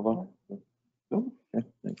before we move on? No? Okay,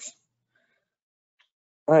 thanks.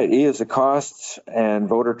 All right, E is the costs and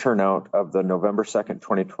voter turnout of the November 2nd,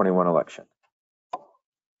 2021 election.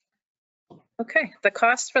 Okay, the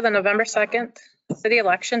cost for the November 2nd city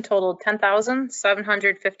election totaled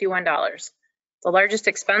 $10,751. The largest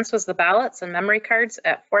expense was the ballots and memory cards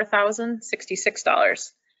at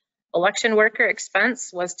 $4,066. Election worker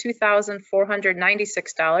expense was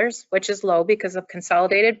 $2,496, which is low because of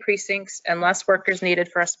consolidated precincts and less workers needed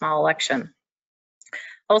for a small election.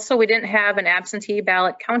 Also, we didn't have an absentee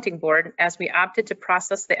ballot counting board as we opted to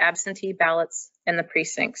process the absentee ballots in the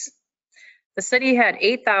precincts. The city had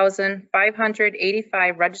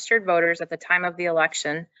 8,585 registered voters at the time of the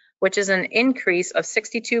election, which is an increase of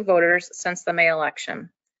 62 voters since the May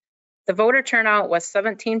election. The voter turnout was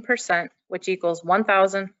 17%, which equals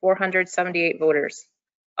 1,478 voters.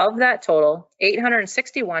 Of that total,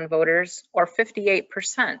 861 voters, or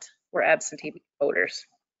 58%, were absentee voters.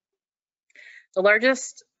 The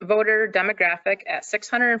largest voter demographic at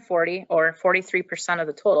 640, or 43% of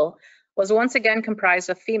the total, was once again comprised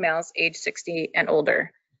of females age 60 and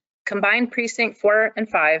older. Combined Precinct 4 and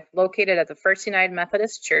 5, located at the First United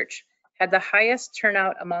Methodist Church, had the highest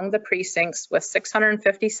turnout among the precincts with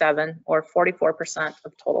 657, or 44%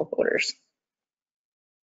 of total voters.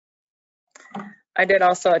 I did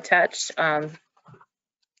also attach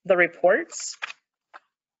the reports,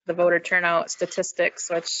 the voter turnout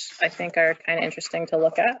statistics, which I think are kind of interesting to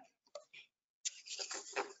look at,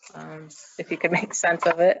 if you could make sense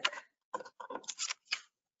of it.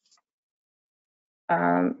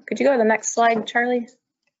 Could you go to the next slide, Charlie?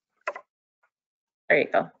 There you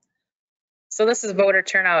go. So this is voter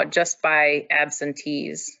turnout just by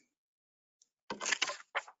absentees.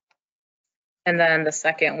 And then the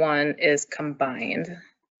second one is combined.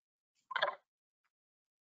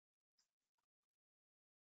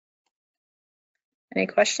 Any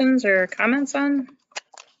questions or comments on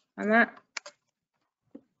that?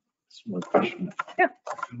 Just one question. Yeah.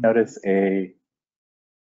 Notice a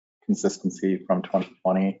consistency from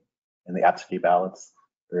 2020 in the absentee ballots,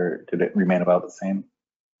 or did it remain about the same?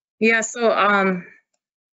 Yeah, so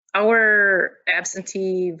our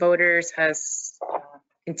absentee voters has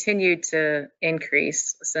continued to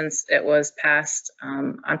increase since it was passed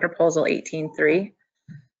on Proposal 18.3.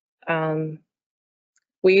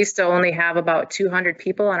 We used to only have about 200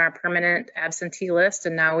 people on our permanent absentee list,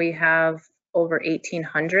 and now we have over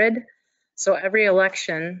 1,800. So every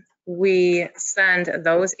election, we send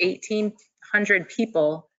those 1,800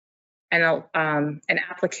 people an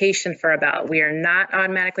application for a ballot. We are not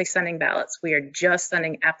automatically sending ballots. We are just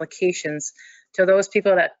sending applications to those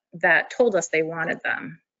people that told us they wanted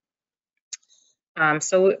them.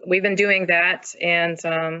 So we've been doing that, and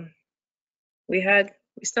we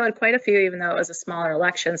still had quite a few, even though it was a smaller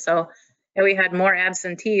election. So and we had more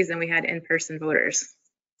absentees than we had in-person voters.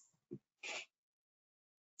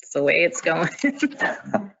 It's the way it's going.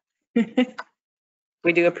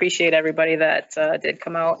 We do appreciate everybody that did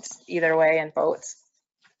come out either way and vote.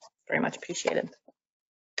 Very much appreciated.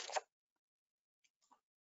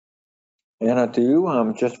 Anna, do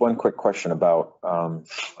you, just one quick question about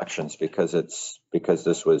elections, because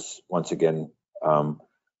this was once again, the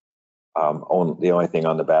only thing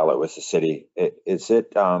on the ballot was the city. Is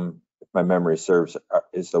it, if my memory serves,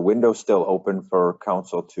 is the window still open for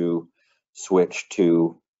council to switch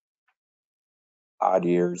to odd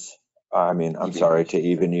years? I'm sorry, to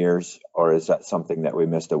even years, or is that something that we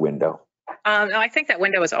missed a window? No, I think that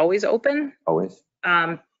window is always open. Always?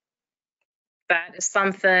 That is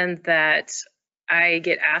something that I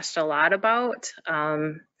get asked a lot about.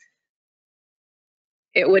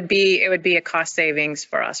 It would be a cost savings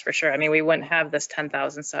for us for sure. I mean, we wouldn't have this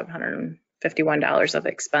 $10,751 of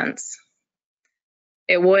expense.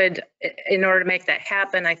 It would, in order to make that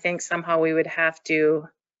happen, I think somehow we would have to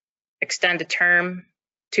extend a term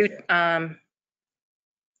to.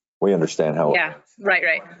 We understand how. Yeah,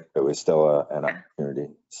 right. It was still an opportunity,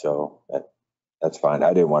 so that's fine.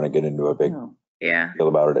 I didn't want to get into a big deal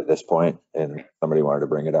about it at this point, and somebody wanted to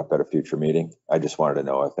bring it up at a future meeting. I just wanted to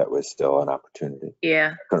know if that was still an opportunity.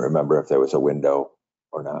 Yeah. I couldn't remember if there was a window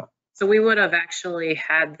or not. So we would have actually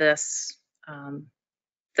had this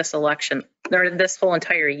this election, or this whole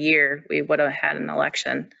entire year, we would have had an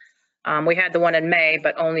election. We had the one in May,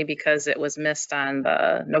 but only because it was missed on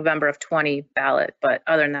the November of 20 ballot. But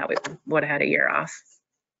other than that, we would have had a year off.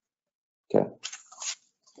 Okay.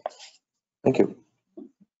 Thank you.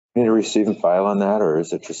 Need to receive and file on that, or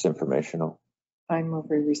is it just informational? I move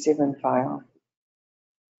we receive and file.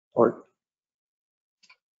 Or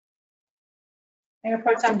Mayor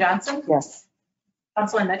Pro Tem Johnson, Yes.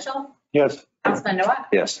 Councilman Mitchell, Yes. Councilman Noah,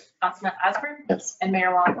 yes. Councilman Osborne, Yes. and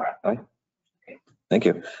Mayor Walagora. Thank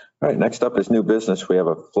you. All right, next up is new business. We have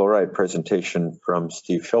a fluoride presentation from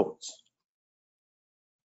Steve Schultz.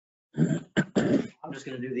 I'm just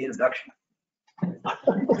going to do the introduction.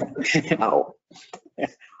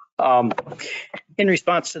 In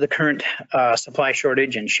response to the current supply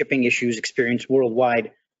shortage and shipping issues experienced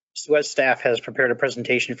worldwide, Suez staff has prepared a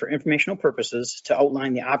presentation for informational purposes to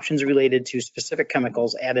outline the options related to specific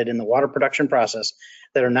chemicals added in the water production process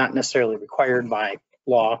that are not necessarily required by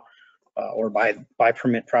law or by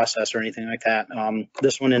permit process or anything like that.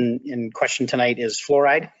 This one in question tonight is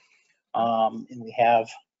fluoride. And we have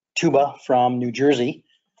Tuba from New Jersey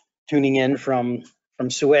tuning in from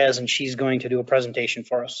Suez, and she's going to do a presentation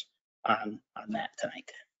for us on that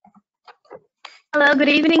tonight. Hello, good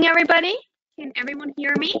evening, everybody. Can everyone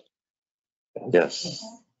hear me? Yes.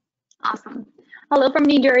 Awesome. Hello from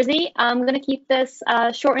New Jersey. I'm going to keep this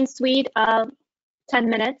short and sweet, 10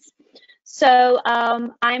 minutes. So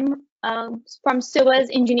I'm from Suez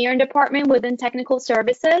Engineering Department within Technical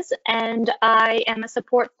Services, and I am a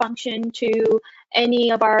support function to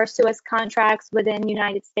any of our Suez contracts within the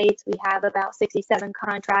United States. We have about 67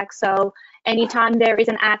 contracts. So anytime there is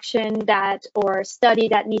an action that or study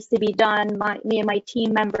that needs to be done, me and my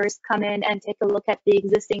team members come in and take a look at the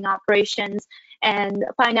existing operations and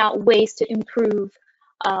find out ways to improve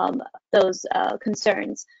those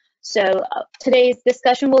concerns. So today's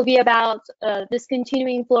discussion will be about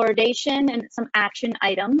discontinuing fluoridation and some action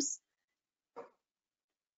items.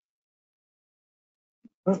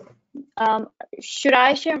 Should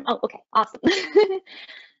I share? Oh, okay, awesome.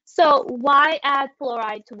 So why add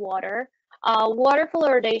fluoride to water? Water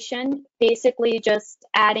fluoridation, basically just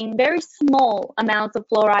adding very small amounts of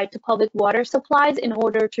fluoride to public water supplies in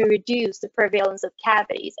order to reduce the prevalence of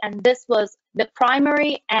cavities. And this was the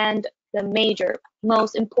primary and the major,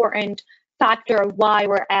 most important factor of why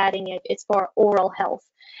we're adding it. It's for oral health.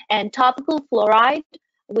 And topical fluoride,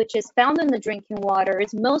 which is found in the drinking water,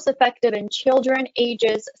 is most effective in children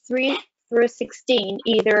ages 3 through 16,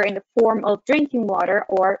 either in the form of drinking water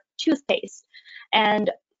or toothpaste.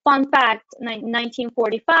 And fun fact, in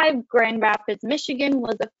 1945, Grand Rapids, Michigan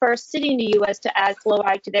was the first city in the US to add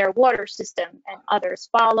fluoride to their water system, and others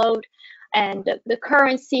followed. And the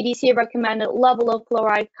current CDC recommended level of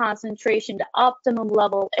fluoride concentration, the optimum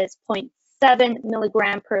level is 0.7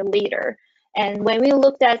 milligram per liter. And when we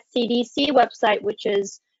looked at CDC website, which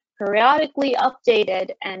is periodically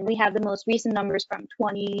updated, and we have the most recent numbers from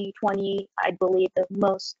 2020, I believe the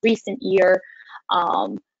most recent year,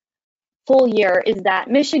 full year, is that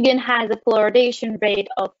Michigan has a fluoridation rate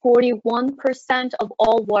of 41% of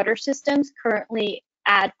all water systems currently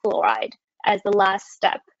add fluoride as the last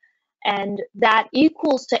step. And that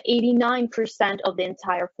equals to 89% of the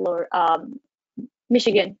entire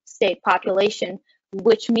Michigan state population,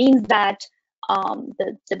 which means that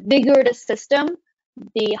the bigger the system,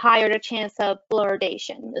 the higher the chance of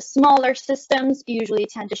fluoridation. The smaller systems usually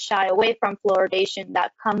tend to shy away from fluoridation.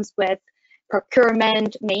 That comes with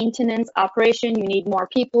procurement, maintenance, operation. You need more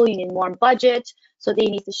people, you need more budget, so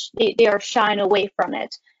they are shying away from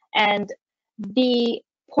it. And the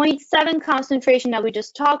 0.7 concentration that we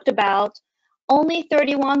just talked about, only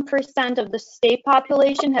 31% of the state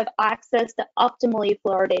population have access to optimally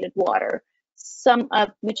fluoridated water,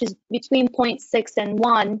 which is between 0.6 and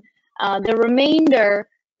 1. The remainder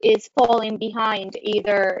is falling behind.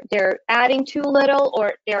 Either they're adding too little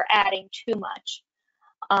or they're adding too much.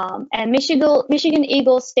 And Michigan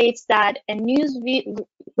Eagle states that a news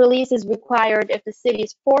release is required if the city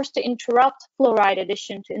is forced to interrupt fluoride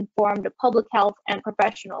addition to inform the public health and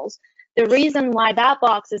professionals. The reason why that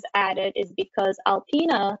box is added is because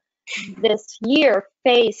Alpena this year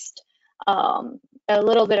faced a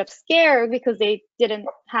little bit of scare because they didn't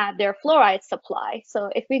have their fluoride supply. So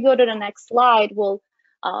if we go to the next slide, we'll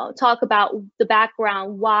talk about the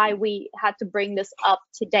background why we had to bring this up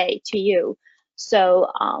today to you. So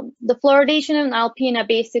the fluoridation in Alpena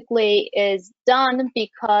basically is done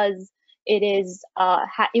because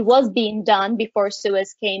it was being done before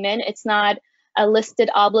Suez came in. It's not a listed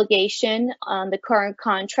obligation on the current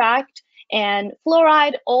contract. And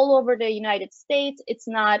fluoride all over the United States, it's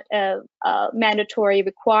not a mandatory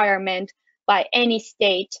requirement by any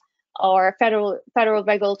state or federal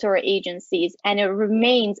regulatory agencies. And it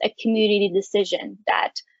remains a community decision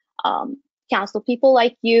that council people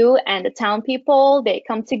like you and the town people, they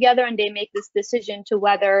come together and they make this decision to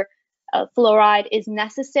whether fluoride is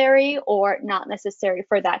necessary or not necessary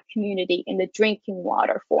for that community in the drinking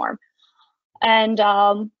water form. And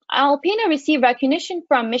Alpena received recognition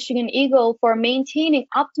from Michigan Eagle for maintaining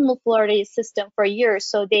optimal fluoridated system for years.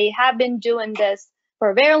 So they have been doing this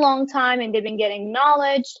for a very long time and they've been getting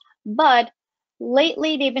acknowledged, but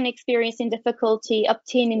lately they've been experiencing difficulty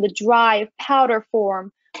obtaining the dry powder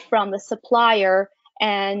form from the supplier.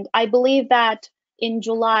 And I believe that in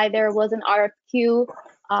July there was an RFQ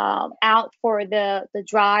out for the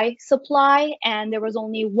dry supply, and there was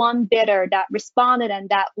only one bidder that responded, and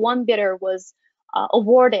that one bidder was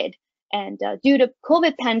awarded. And due to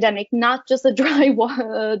COVID pandemic, not just the dry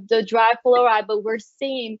fluoride, but we're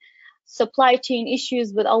seeing supply chain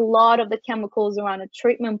issues with a lot of the chemicals around a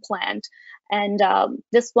treatment plant, and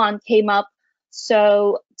this one came up.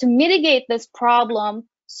 So to mitigate this problem,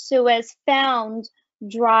 Suez found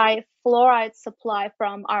dry fluoride supply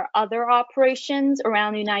from our other operations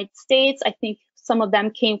around the United States. I think some of them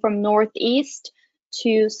came from Northeast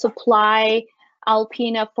to supply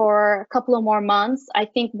Alpena for a couple of more months. I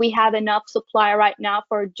think we have enough supply right now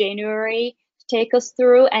for January to take us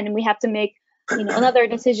through, and we have to make another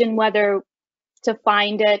decision whether to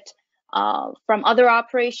find it from other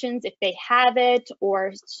operations if they have it,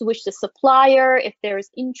 or switch the supplier if there is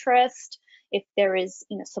interest. If there is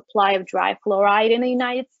supply of dry fluoride in the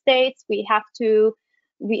United States, we're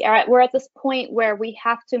at this point where we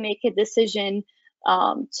have to make a decision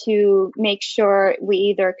to make sure we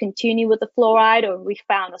either continue with the fluoride, or we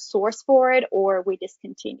found a source for it, or we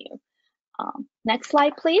discontinue. Next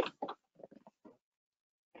slide, please.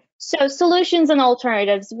 So solutions and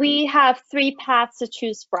alternatives. We have three paths to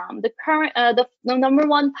choose from. The number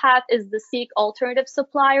one path is to seek alternative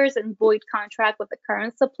suppliers and void contract with the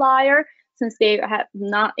current supplier, since they have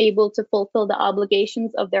not able to fulfill the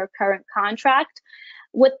obligations of their current contract.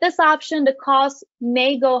 With this option, the cost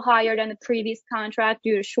may go higher than the previous contract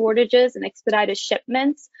due to shortages and expedited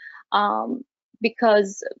shipments,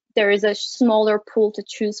 because there is a smaller pool to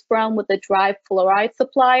choose from with the dry fluoride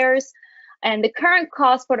suppliers. And the current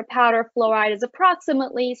cost for the powder fluoride is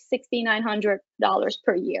approximately $6,900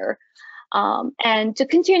 per year. And to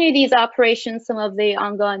continue these operations, some of the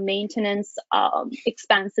ongoing maintenance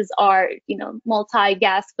expenses are,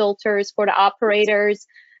 multi-gas filters for the operators,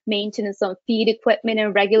 maintenance on feed equipment,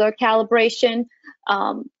 and regular calibration.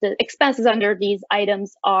 The expenses under these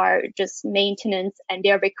items are just maintenance, and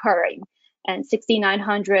they're recurring. And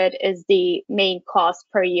 $6,900 is the main cost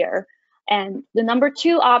per year. And the number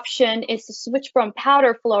two option is to switch from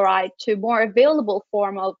powder fluoride to more available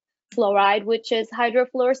form of fluoride, which is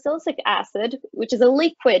hydrofluorosilicic acid, which is a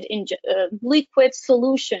liquid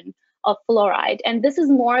solution of fluoride. And this is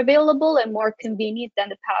more available and more convenient than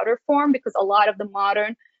the powder form because a lot of the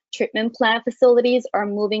modern treatment plant facilities are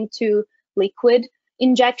moving to liquid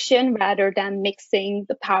injection rather than mixing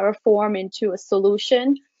the powder form into a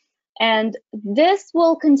solution. And this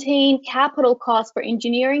will contain capital costs for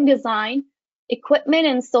engineering design, equipment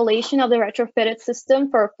installation of the retrofitted system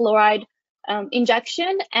for fluoride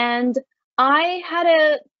injection. And I had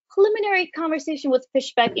a preliminary conversation with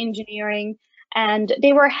Fishbeck Engineering, and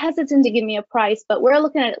they were hesitant to give me a price, but we're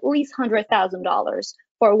looking at least $100,000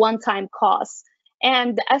 for one-time costs.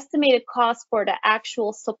 And the estimated cost for the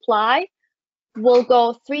actual supply will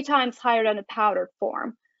go 3 times higher than the powdered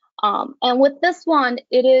form. And with this one,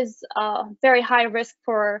 it is very high risk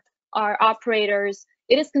for our operators.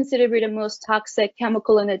 It is considered to be the most toxic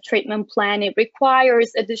chemical in the treatment plant. It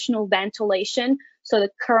requires additional ventilation, so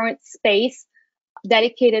the current space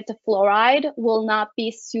dedicated to fluoride will not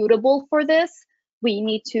be suitable for this. We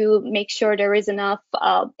need to make sure there is enough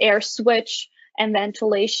air switch and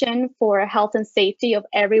ventilation for health and safety of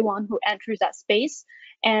everyone who enters that space.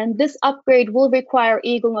 And this upgrade will require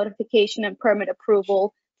EGLE notification and permit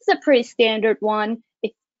approval. It's a pretty standard one.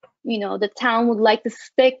 If the town would like to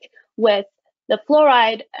stick with the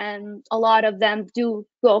fluoride, and a lot of them do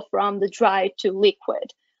go from the dry to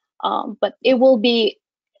liquid, but it will be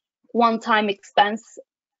one-time expense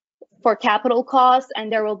for capital costs, and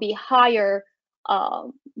there will be higher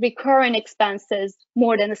recurring expenses,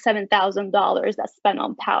 more than the $7,000 that's spent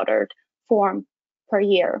on powdered form per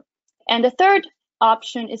year. And the third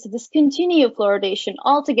option is to discontinue fluoridation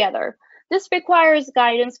altogether. This requires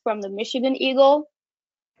guidance from the Michigan EGLE,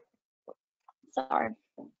 a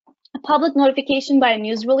public notification by a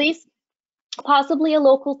news release, possibly a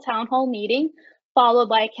local town hall meeting, followed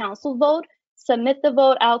by a council vote. Submit the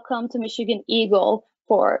vote outcome to Michigan EGLE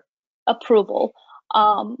for approval.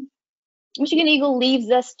 Michigan EGLE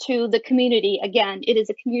leaves us to the community. Again, it is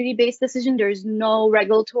a community-based decision. There's no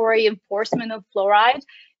regulatory enforcement of fluoride.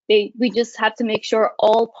 We just have to make sure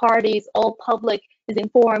all parties, all public is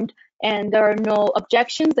informed, and there are no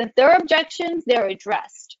objections. If there are objections, they're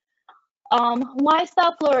addressed. Why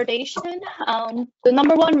stop fluoridation? The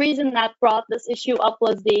number one reason that brought this issue up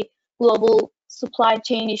was the global supply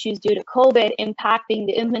chain issues due to COVID impacting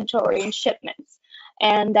the inventory and shipments,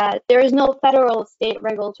 and that there is no federal state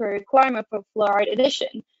regulatory requirement for fluoride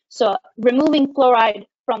addition. So removing fluoride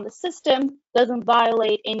from the system doesn't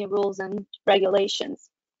violate any rules and regulations.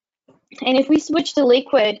 And if we switch to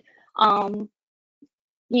liquid, if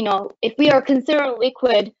we are considering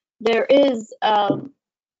liquid, there is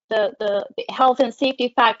the health and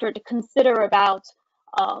safety factor to consider about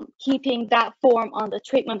keeping that form on the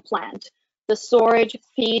treatment plant. The storage,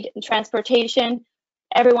 feed, and transportation,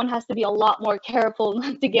 everyone has to be a lot more careful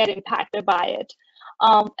not to get impacted by it.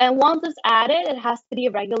 And once it's added, it has to be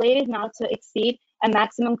regulated not to exceed a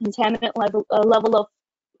maximum contaminant level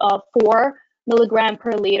of 4 milligram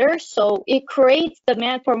per liter. So it creates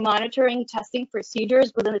demand for monitoring testing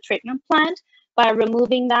procedures within the treatment plant. By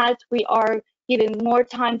removing that, we are giving more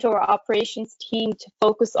time to our operations team to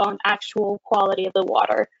focus on actual quality of the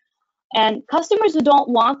water. And customers who don't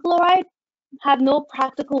want fluoride have no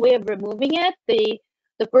practical way of removing it. The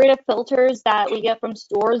Brita filters that we get from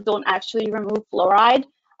stores don't actually remove fluoride.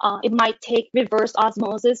 It might take reverse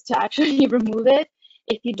osmosis to actually remove it.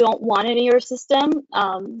 If you don't want it in your system,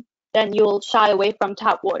 then you'll shy away from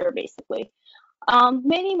tap water, basically.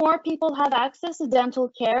 Many more people have access to dental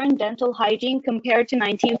care and dental hygiene compared to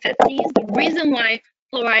 1950s. The reason why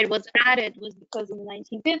fluoride was added was because in the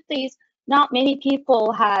 1950s, not many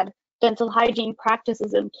people had dental hygiene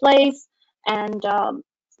practices in place, and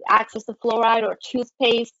access to fluoride or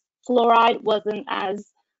toothpaste fluoride wasn't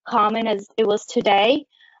as common as it was today.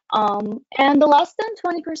 And the less than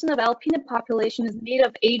 20% of Alpena population is made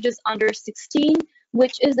of ages under 16,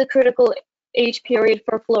 which is the critical age period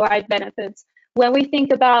for fluoride benefits. When we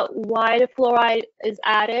think about why the fluoride is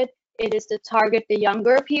added, it is to target the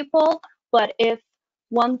younger people. But if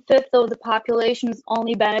 1/5 of the population is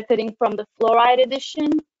only benefiting from the fluoride addition,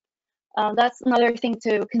 that's another thing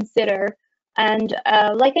to consider. And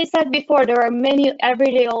like I said before, there are many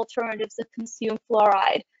everyday alternatives to consume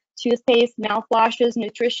fluoride: toothpaste, mouthwashes,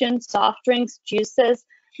 nutrition, soft drinks, juices.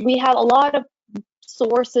 We have a lot of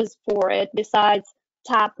sources for it besides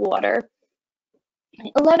tap water.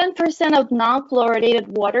 11% of non-fluoridated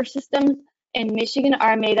water systems in Michigan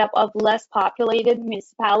are made up of less populated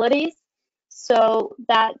municipalities. So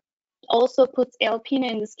that also puts Alpena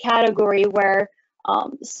in this category where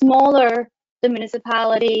smaller the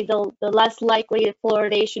municipality, the less likely the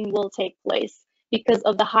fluoridation will take place because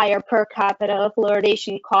of the higher per capita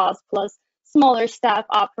fluoridation cost plus smaller staff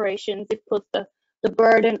operations. It puts the the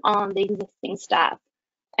burden on the existing staff.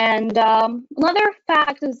 And another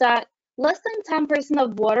fact is that less than 10%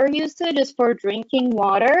 of water usage is for drinking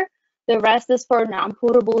water. The rest is for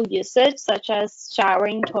non-potable usage, such as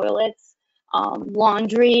showering, toilets,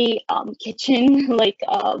 laundry, kitchen, like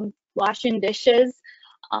washing dishes.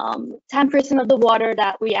 10% of the water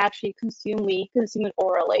that we actually consume, we consume it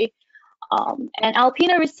orally. And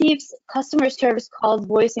Alpena receives customer service calls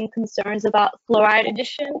voicing concerns about fluoride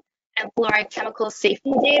addition and fluoride chemical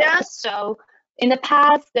safety data. So in the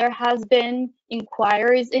past, there has been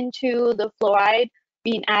inquiries into the fluoride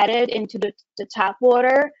being added into the tap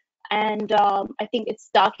water. And I think it's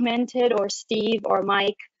documented, or Steve or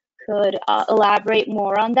Mike could elaborate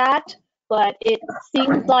more on that. But it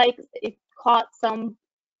seems like it caught some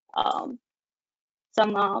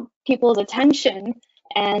people's attention,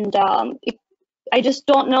 and I just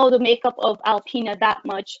don't know the makeup of Alpena that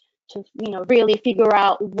much to really figure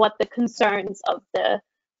out what the concerns of the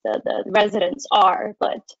residents are,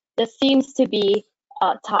 but this seems to be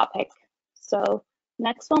a topic. So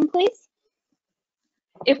next one, please.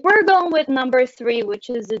 If we're going with number 3, which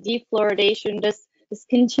is the defluoridation,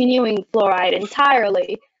 discontinuing fluoride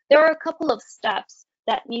entirely, there are a couple of steps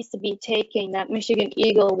that needs to be taken that Michigan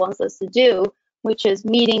Eagle wants us to do, which is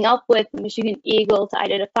meeting up with Michigan Eagle to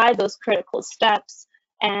identify those critical steps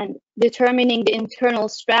and determining the internal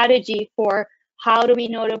strategy for how do we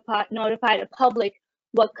notify the public,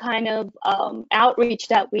 what kind of outreach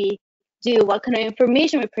that we do, what kind of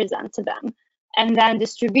information we present to them, and then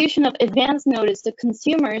distribution of advance notice to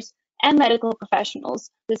consumers and medical professionals.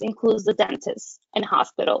 This includes the dentists and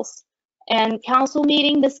hospitals. And council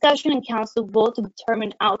meeting discussion and council vote to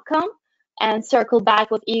determine outcome and circle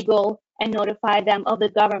back with Eagle and notify them of the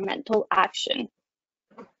governmental action.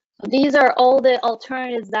 So these are all the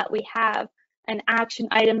alternatives that we have and action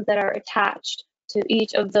items that are attached to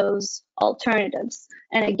each of those alternatives.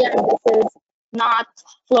 And again, this is not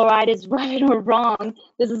fluoride is right or wrong.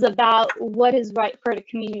 This is about what is right for the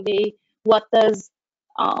community. What does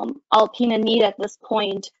Alpena need at this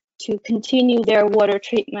point to continue their water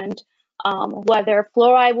treatment? Whether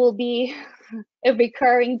fluoride will be a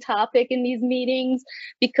recurring topic in these meetings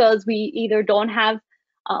because we either don't have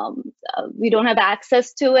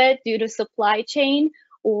access to it due to supply chain,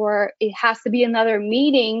 or it has to be another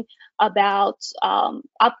meeting about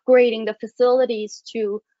upgrading the facilities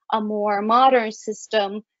to a more modern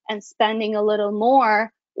system and spending a little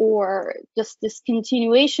more, or just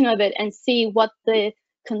discontinuation of it and see what the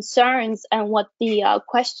concerns and what the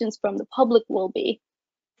questions from the public will be.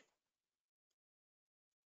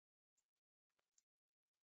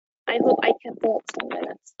 I hope I can hold 10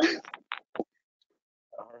 minutes.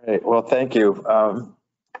 All right, well, thank you.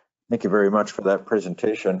 Thank you very much for that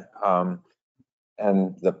presentation. And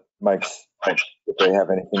the mics, if they have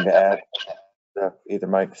anything to add, either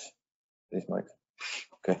mics, these mics.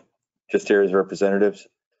 Okay, just here as representatives.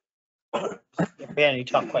 Any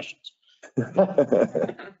tough questions? In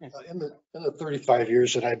the 35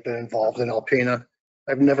 years that I've been involved in Alpena,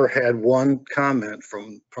 I've never had one comment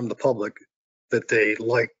from the public that they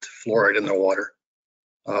liked fluoride in their water.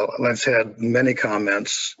 I've had many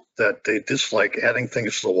comments that they dislike adding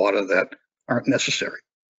things to the water that aren't necessary.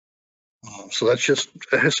 So that's just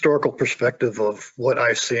a historical perspective of what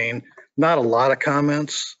I've seen. Not a lot of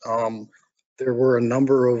comments. There were a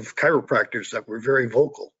number of chiropractors that were very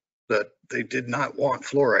vocal that they did not want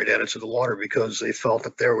fluoride added to the water because they felt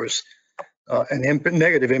that there was an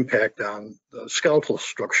negative impact on the skeletal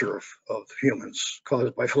structure of humans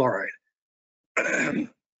caused by fluoride.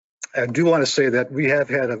 I do want to say that we have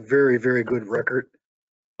had a very, very good record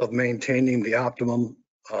of maintaining the optimum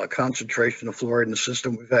concentration of fluoride in the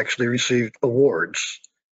system. We've actually received awards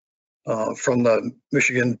from the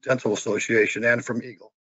Michigan Dental Association and from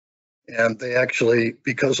Eagle. And they actually,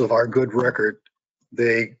 because of our good record,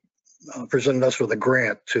 they presented us with a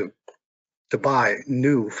grant to buy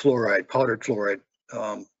new fluoride, powdered fluoride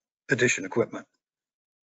addition equipment.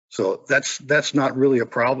 So that's not really a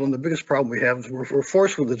problem. The biggest problem we have is we're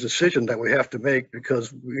forced with a decision that we have to make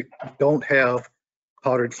because we don't have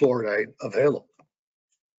powdered fluoride available.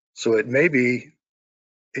 So it may be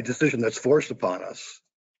a decision that's forced upon us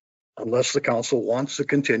unless the council wants to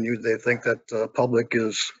continue. They think that the public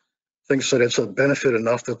thinks that it's a benefit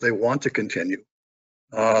enough that they want to continue.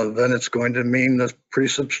 Then it's going to mean a pretty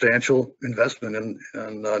substantial investment in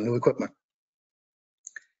new equipment.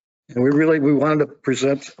 And we wanted to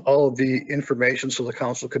present all of the information so the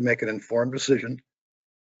council could make an informed decision.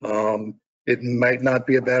 It might not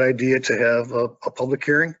be a bad idea to have a public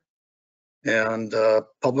hearing and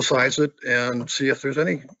publicize it and see if there's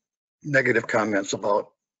any negative comments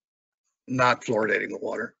about not fluoridating the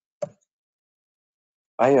water.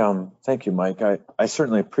 Thank you, Mike. I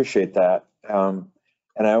certainly appreciate that.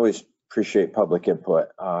 And I always appreciate public input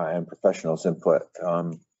and professionals' input.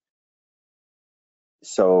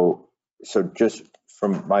 So just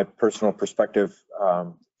from my personal perspective,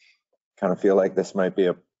 kind of feel like this might be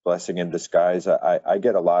a blessing in disguise. I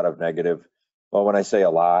get a lot of negative. Well, when I say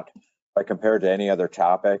a lot, if I compare it to any other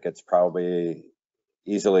topic, it's probably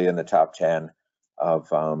easily in the top 10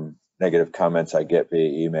 of negative comments I get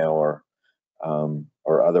via email or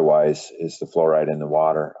otherwise, is the fluoride in the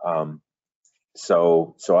water.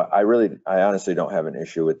 So I honestly don't have an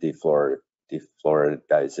issue with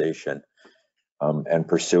defluoridization and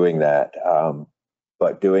pursuing that,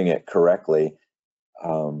 but doing it correctly.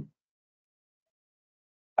 I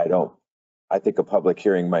think a public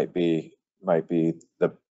hearing might be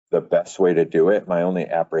the best way to do it. My only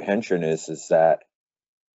apprehension is that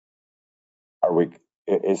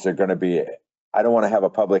is there going to be, I don't want to have a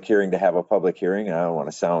public hearing to have a public hearing. And I don't want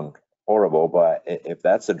to sound horrible, but if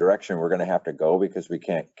that's the direction we're going to have to go because we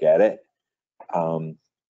can't get it,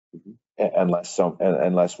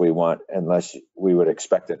 unless we would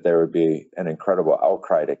expect that there would be an incredible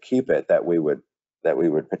outcry to keep it, that we would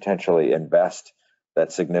potentially invest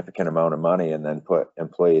that significant amount of money and then put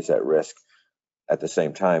employees at risk at the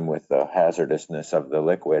same time with the hazardousness of the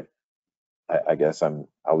liquid. I guess I'll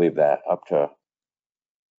leave that up to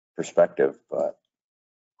perspective. But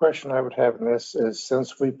question I would have in this is,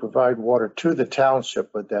 since we provide water to the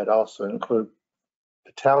township, would that also include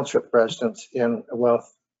the township residents in, well,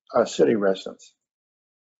 city residents?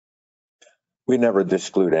 We never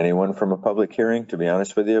exclude anyone from a public hearing, to be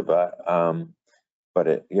honest with you, but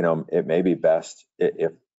it, it may be best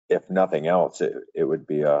if nothing else, it would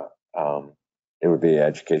be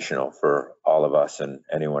educational for all of us and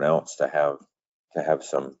anyone else to have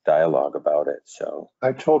some dialogue about it. So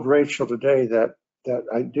I told Rachel today that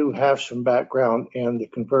I do have some background in the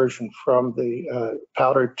conversion from the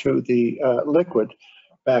powder to the liquid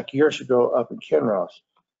back years ago up in Kinross.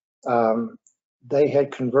 They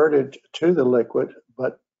had converted to the liquid,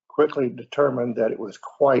 but quickly determined that it was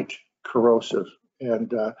quite corrosive,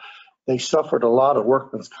 and they suffered a lot of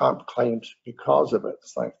workman's comp claims because of it.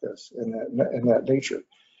 It's like this in that nature.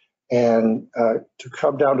 And to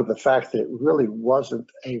come down to the fact that it really wasn't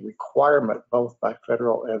a requirement, both by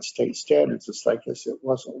federal and state standards, it's like this, it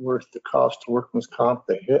wasn't worth the cost to workman's comp,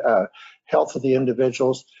 the health of the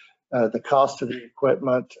individuals, the cost of the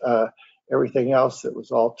equipment, everything else that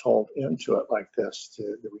was all told into it like this.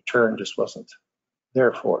 The return just wasn't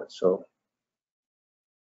there for it. So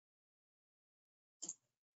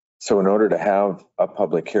in order to have a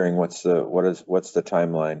public hearing, what's the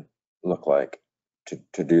timeline look like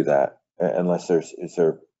to do that? Unless is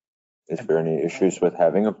there any issues with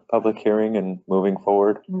having a public hearing and moving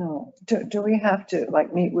forward? No. Do we have to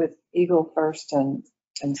meet with Eagle first and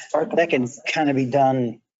start? That can kind of be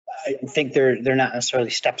done. I think they're not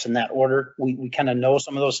necessarily steps in that order. We kind of know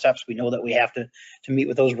some of those steps. We know that we have to meet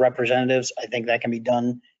with those representatives. I think that can be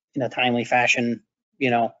done in a timely fashion,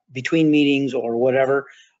 between meetings or whatever.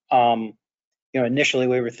 Initially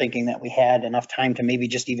we were thinking that we had enough time to maybe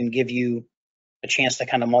just even give you a chance to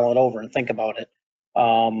kind of mull it over and think about it.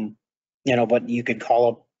 But you could call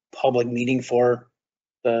a public meeting for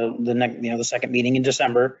the next, the second meeting in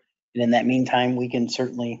December. And in that meantime, we can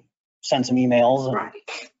certainly send some emails. Right.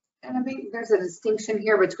 And I think there's a distinction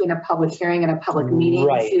here between a public hearing and a public meeting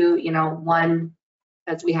too. One,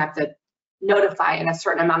 as we have to notify in a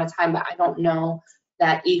certain amount of time, but I don't know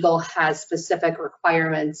that Eagle has specific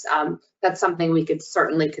requirements. That's something we could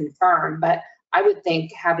certainly confirm, but I would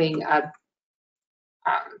think having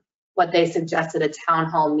what they suggested, a town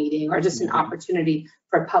hall meeting or just an opportunity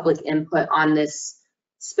for public input on this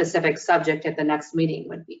specific subject at the next meeting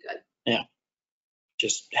would be good. Yeah.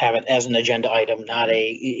 Just have it as an agenda item,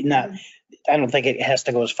 I don't think it has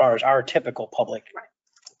to go as far as our typical public,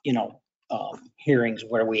 hearings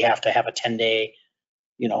where we have to have a 10-day,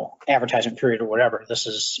 advertisement period or whatever. This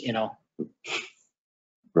is,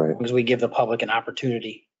 right. Because we give the public an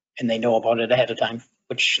opportunity and they know about it ahead of time,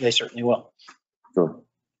 which they certainly will. Sure.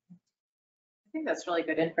 I think that's really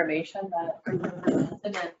good information and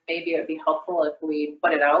then maybe it would be helpful if we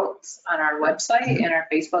put it out on our website and our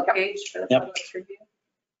Facebook page for the public's review.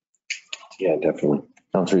 Yeah, definitely.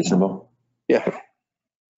 Sounds reasonable. Yeah.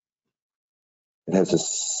 It has a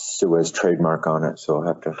Suez trademark on it, so I'll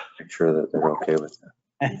have to make sure that they're okay with that.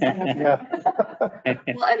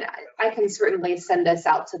 Well, and I can certainly send this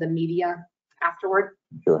out to the media afterward.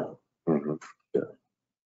 Sure. Mm-hmm. Sure.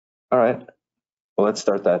 All right. Well, let's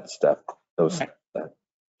start that step.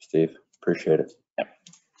 Steve, appreciate it. Yep.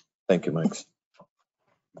 Thank you, Mike.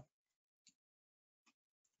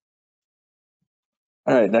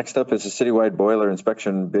 All right, next up is a citywide boiler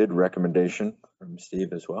inspection bid recommendation from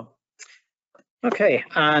Steve as well. Okay,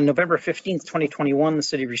 on November 15th, 2021, the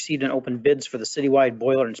city received and opened bids for the citywide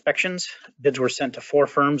boiler inspections. Bids were sent to 4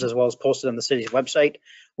 firms as well as posted on the city's website,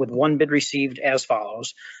 with 1 bid received as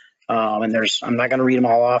follows. And I'm not going to read them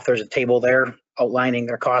all off. There's a table there outlining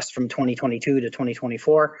their costs from 2022 to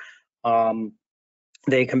 2024.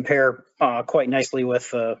 They compare quite nicely with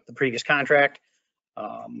the previous contract.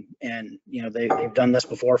 And you know, they've done this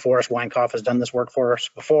before for us. Weinkauf has done this work for us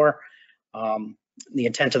before. The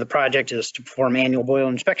intent of the project is to perform annual boiler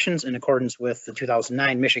inspections in accordance with the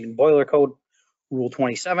 2009 Michigan Boiler Code, Rule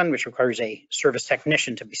 27, which requires a service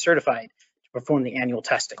technician to be certified to perform the annual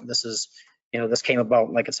testing. This is, you know, this came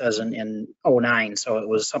about, like it says, in 09. So it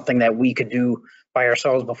was something that we could do by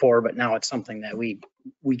ourselves before, but now it's something that we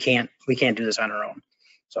can't do this on our own.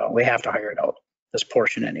 So we have to hire it out, this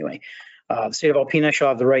portion anyway. The state of Alpena shall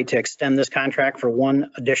have the right to extend this contract for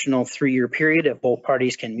 1 additional 3-year period if both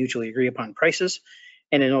parties can mutually agree upon prices,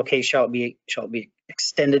 and in no case shall it be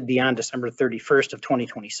extended beyond December 31st of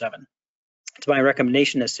 2027. It's my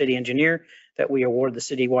recommendation as city engineer that we award the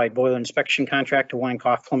citywide boiler inspection contract to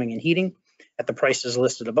Weinkauf Plumbing and Heating at the prices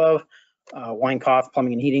listed above. Weinkauf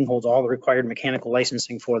Plumbing and Heating holds all the required mechanical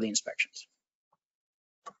licensing for the inspections.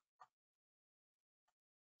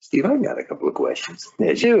 Steve, I've got a couple of questions.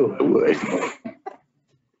 Yeah,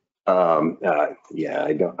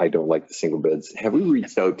 I don't like the single bids. Have we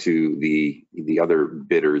reached out to the other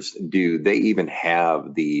bidders? Do they even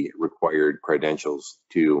have the required credentials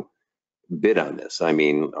to bid on this? I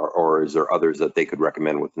mean, or is there others that they could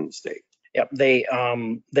recommend within the state? Yep, they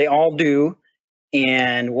all do.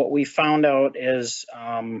 And what we found out is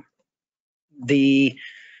we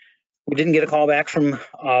didn't get a call back from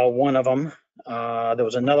one of them. There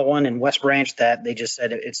was another one in West Branch that they just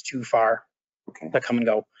said it's too far to come and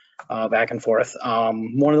go back and forth.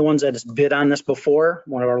 One of the ones that has bid on this before,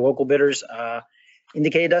 one of our local bidders,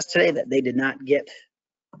 indicated to us today that they did not get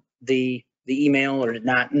the email or did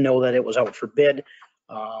not know that it was out for bid.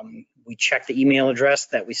 We checked the email address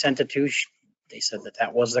that we sent it to. They said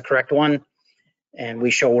that was the correct one, and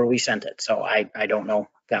we show where we sent it. So I don't know,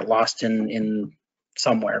 got lost in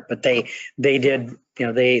somewhere, but they did, you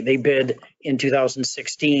know, they bid in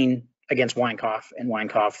 2016 against Weinkauf, and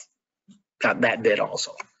Weinkauf got that bid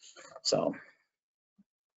also. So.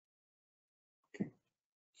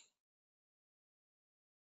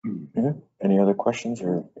 Yeah. Any other questions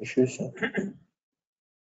or issues?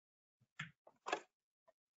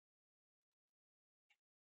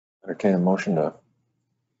 Entertain a motion to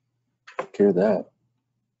clear that.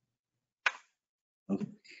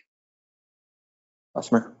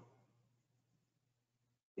 Osmer?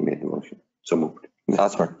 He made the motion. So moved.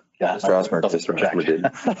 Osmer. Yeah, Mr. Osmer. Mr. Osmer did.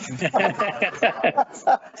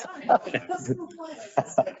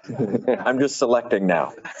 I'm just selecting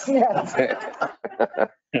now.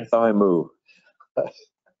 That's how I move.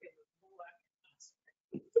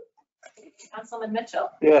 Councilman Mitchell.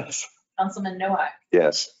 Yes. Councilman Nowak.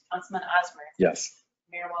 Yes. Councilman Osmer. Yes.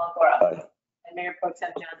 Mayor Walagora. Aye. And Mayor Pro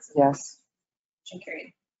Tem Johnson. Yes. Motion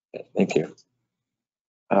carried. Thank you.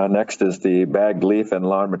 Next is the bagged leaf and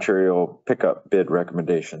lawn material pickup bid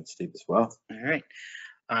recommendation. Steve as well. All right.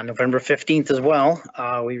 On November 15th as well,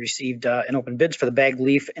 we received an open bids for the bagged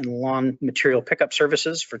leaf and lawn material pickup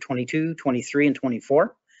services for 22, 23, and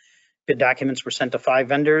 24. Bid documents were sent to 5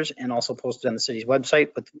 vendors and also posted on the city's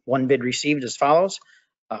website, with 1 bid received as follows.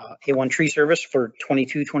 A1 tree service for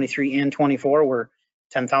 22, 23, and 24 were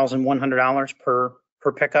 $10,100 per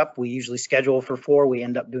pickup. We usually schedule for 4. We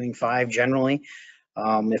end up doing 5 generally.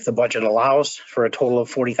 If the budget allows, for a total of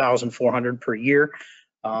 $40,400 per year.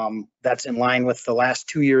 That's in line with the last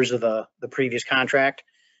 2 years of the previous contract.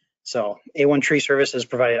 So A1 Tree Service has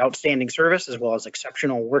provided outstanding service as well as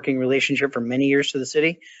exceptional working relationship for many years to the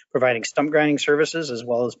city, providing stump grinding services as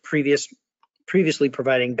well as previously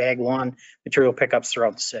providing bag lawn material pickups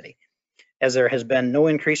throughout the city. As there has been no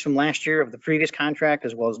increase from last year of the previous contract,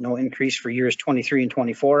 as well as no increase for years 23 and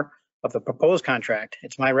 24 of the proposed contract,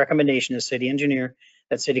 it's my recommendation as city engineer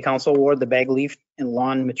that City Council award the bag leaf and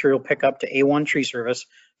lawn material pickup to A1 Tree Service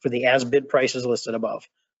for the as bid prices listed above.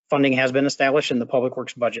 Funding has been established in the Public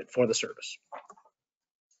Works budget for the service.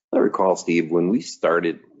 I recall, Steve, when we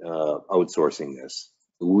started outsourcing this,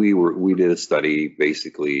 we did a study,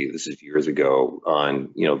 basically, this is years ago, on,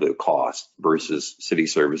 you know, the cost versus city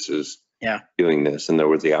services doing this, and there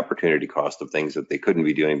was the opportunity cost of things that they couldn't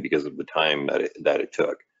be doing because of the time that it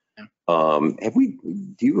took. Do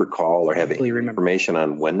you recall or have any information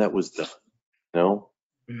on when that was done? No?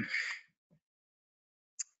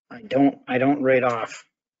 I don't right off.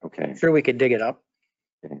 Okay. I'm sure we could dig it up.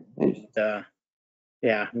 Okay.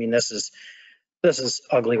 Yeah, I mean, this is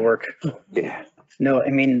ugly work. Yeah. No, I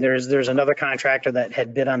mean, there's another contractor that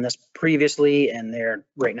had bid on this previously and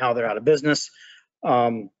right now they're out of business.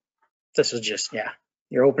 This is just, yeah,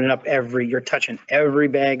 you're touching every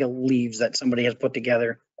bag of leaves that somebody has put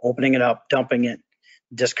together, opening it up, dumping it,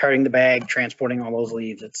 discarding the bag, transporting all those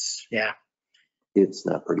leaves. It's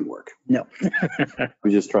not pretty work. No.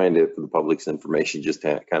 We're just trying to, for the public's information, just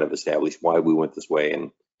to kind of establish why we went this way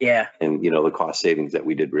and, Yeah. and, the cost savings that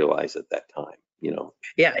we did realize at that time,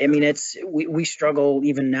 Yeah, I mean, we struggle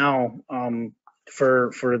even now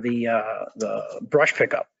for the brush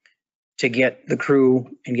pickup to get the crew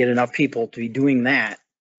and get enough people to be doing that.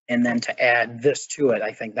 And then to add this to it,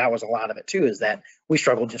 I think that was a lot of it too, is that we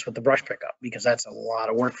struggled just with the brush pickup because that's a lot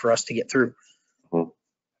of work for us to get through.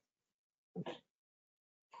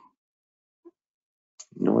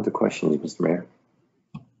 No other questions, Mr. Mayor?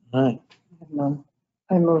 I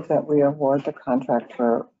move that we award the contract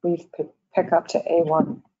for leaf pickup to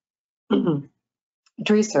A1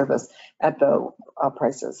 tree service at the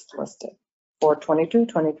prices listed for 22,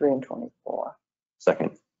 23, and 24.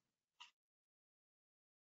 Second.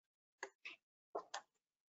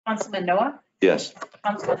 Councilman Noah, Yes.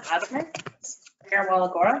 Councilman Osmer, Mayor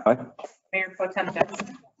Walagora, Aye. Mayor Pro Tem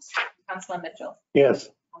Johnson, Councilman Mitchell. Yes.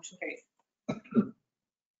 Motion carries.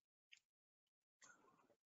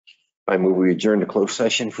 I move we adjourn to closed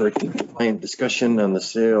session for a compliant discussion on the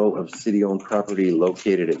sale of city-owned property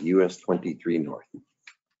located at US 23 North.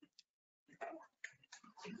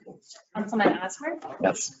 Councilman Osmer,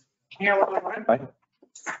 Yes. Mayor Walagora. Aye.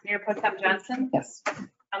 Mayor Pro Tem Johnson, Yes.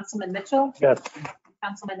 Councilman Mitchell, Yes.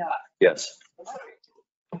 Councilman Noah. Yes. All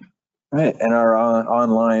right, and our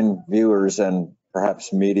online viewers and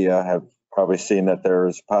perhaps media have probably seen that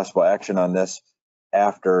there's possible action on this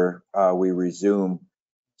after we resume.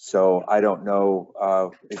 So I don't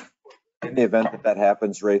know, if, in the event that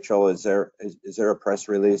happens, Rachel, is there a press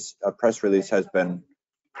release? A press release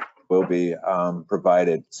will be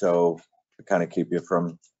provided. So to kind of keep you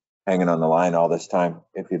from hanging on the line all this time,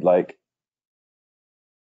 if you'd like.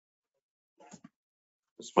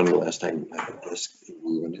 It's funny, last time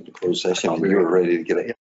we went into closed session and you were ready to get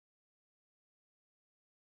it.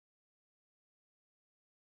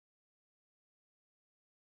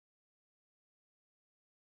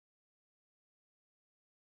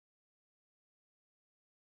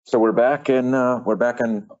 So we're back in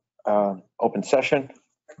open session.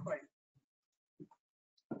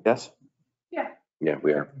 Yes? Yeah,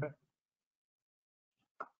 we are.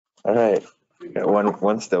 All right, we got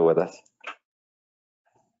one still with us.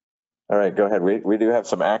 All right, go ahead. We do have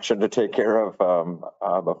some action to take care of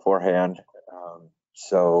beforehand.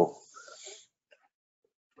 So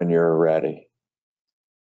when you're ready.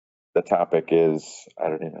 The topic is, I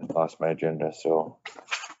don't even lost my agenda, so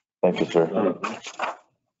thank you, sir.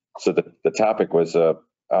 So the topic was the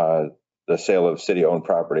sale of city-owned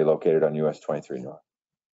property located on US 23 North.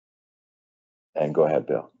 And go ahead,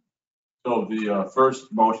 Bill. So the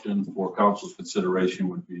first motion for council's consideration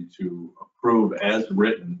would be to approve as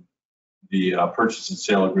written the purchase and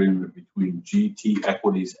sale agreement between GT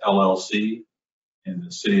Equities LLC and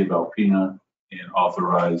the city of Alpena, and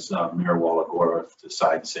authorize Mayor Walagora to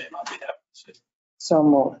sign the same on behalf of the city. So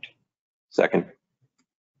moved. Second.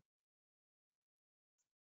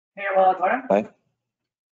 Mayor Walagora. Aye.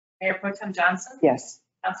 Mayor Pro Tem Johnson. Yes.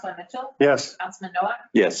 Councilman Mitchell. Yes. Councilman Noah.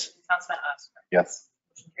 Yes. Councilman Osmer. Yes.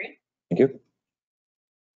 Motion carried. Thank you.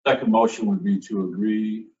 Second motion would be to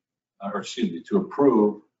agree, to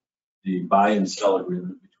approve the buy and sell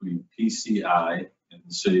agreement between PCI and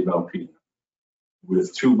the city of Alpena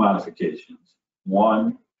with two modifications.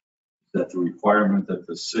 One, that the requirement that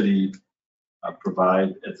the city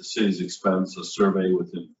provide at the city's expense a survey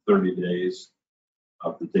within 30 days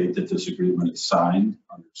of the date that this agreement is signed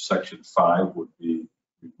under section 5 would be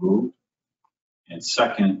removed. And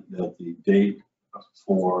second, that the date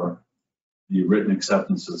for the written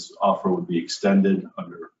acceptances offer would be extended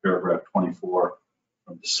under paragraph 24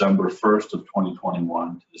 from December 1st of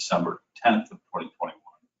 2021 to December 10th of 2021.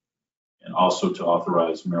 And also to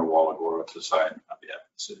authorize Mayor Walagora to sign on behalf of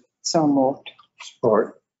the city. So moved.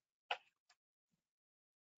 Support.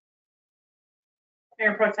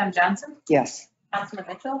 Mayor Pro Tem Johnson. Yes. Councilman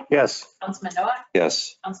Mitchell. Yes. Councilman Noah.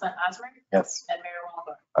 Yes. Councilman Osmer. Yes. And Mayor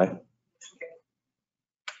Walagora. Aye. Motion carried.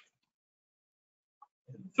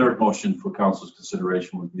 The third motion for council's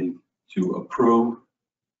consideration would be to approve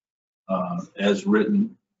as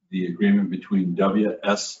written the agreement between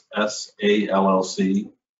WSSA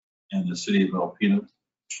LLC and the city of Alpena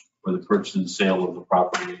for the purchase and sale of the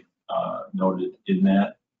property noted in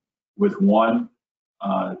that, with one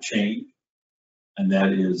change, and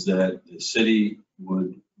that is that the city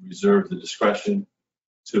would reserve the discretion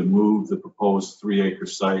to move the proposed 3-acre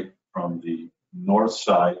site from the north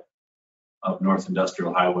side of North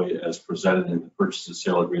Industrial Highway as presented in the purchase and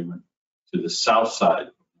sale agreement to the south side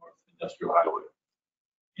of North Industrial Highway.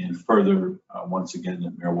 And further, once again,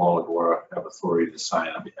 that Mayor Walagora have authority to sign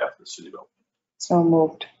on behalf of the city of Alpena. So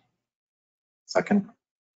moved. Second?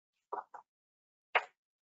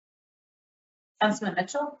 Councilman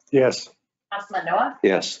Mitchell, Yes. Councilman Noah,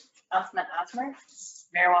 Yes. Councilman Osmer,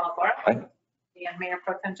 Mayor Walagora. Aye. And Mayor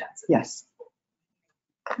Pro Tem Johnson. Yes.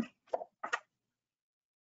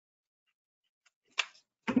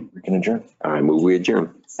 We can adjourn. I move we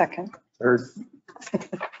adjourn. Second. Third.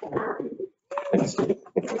 Thanks.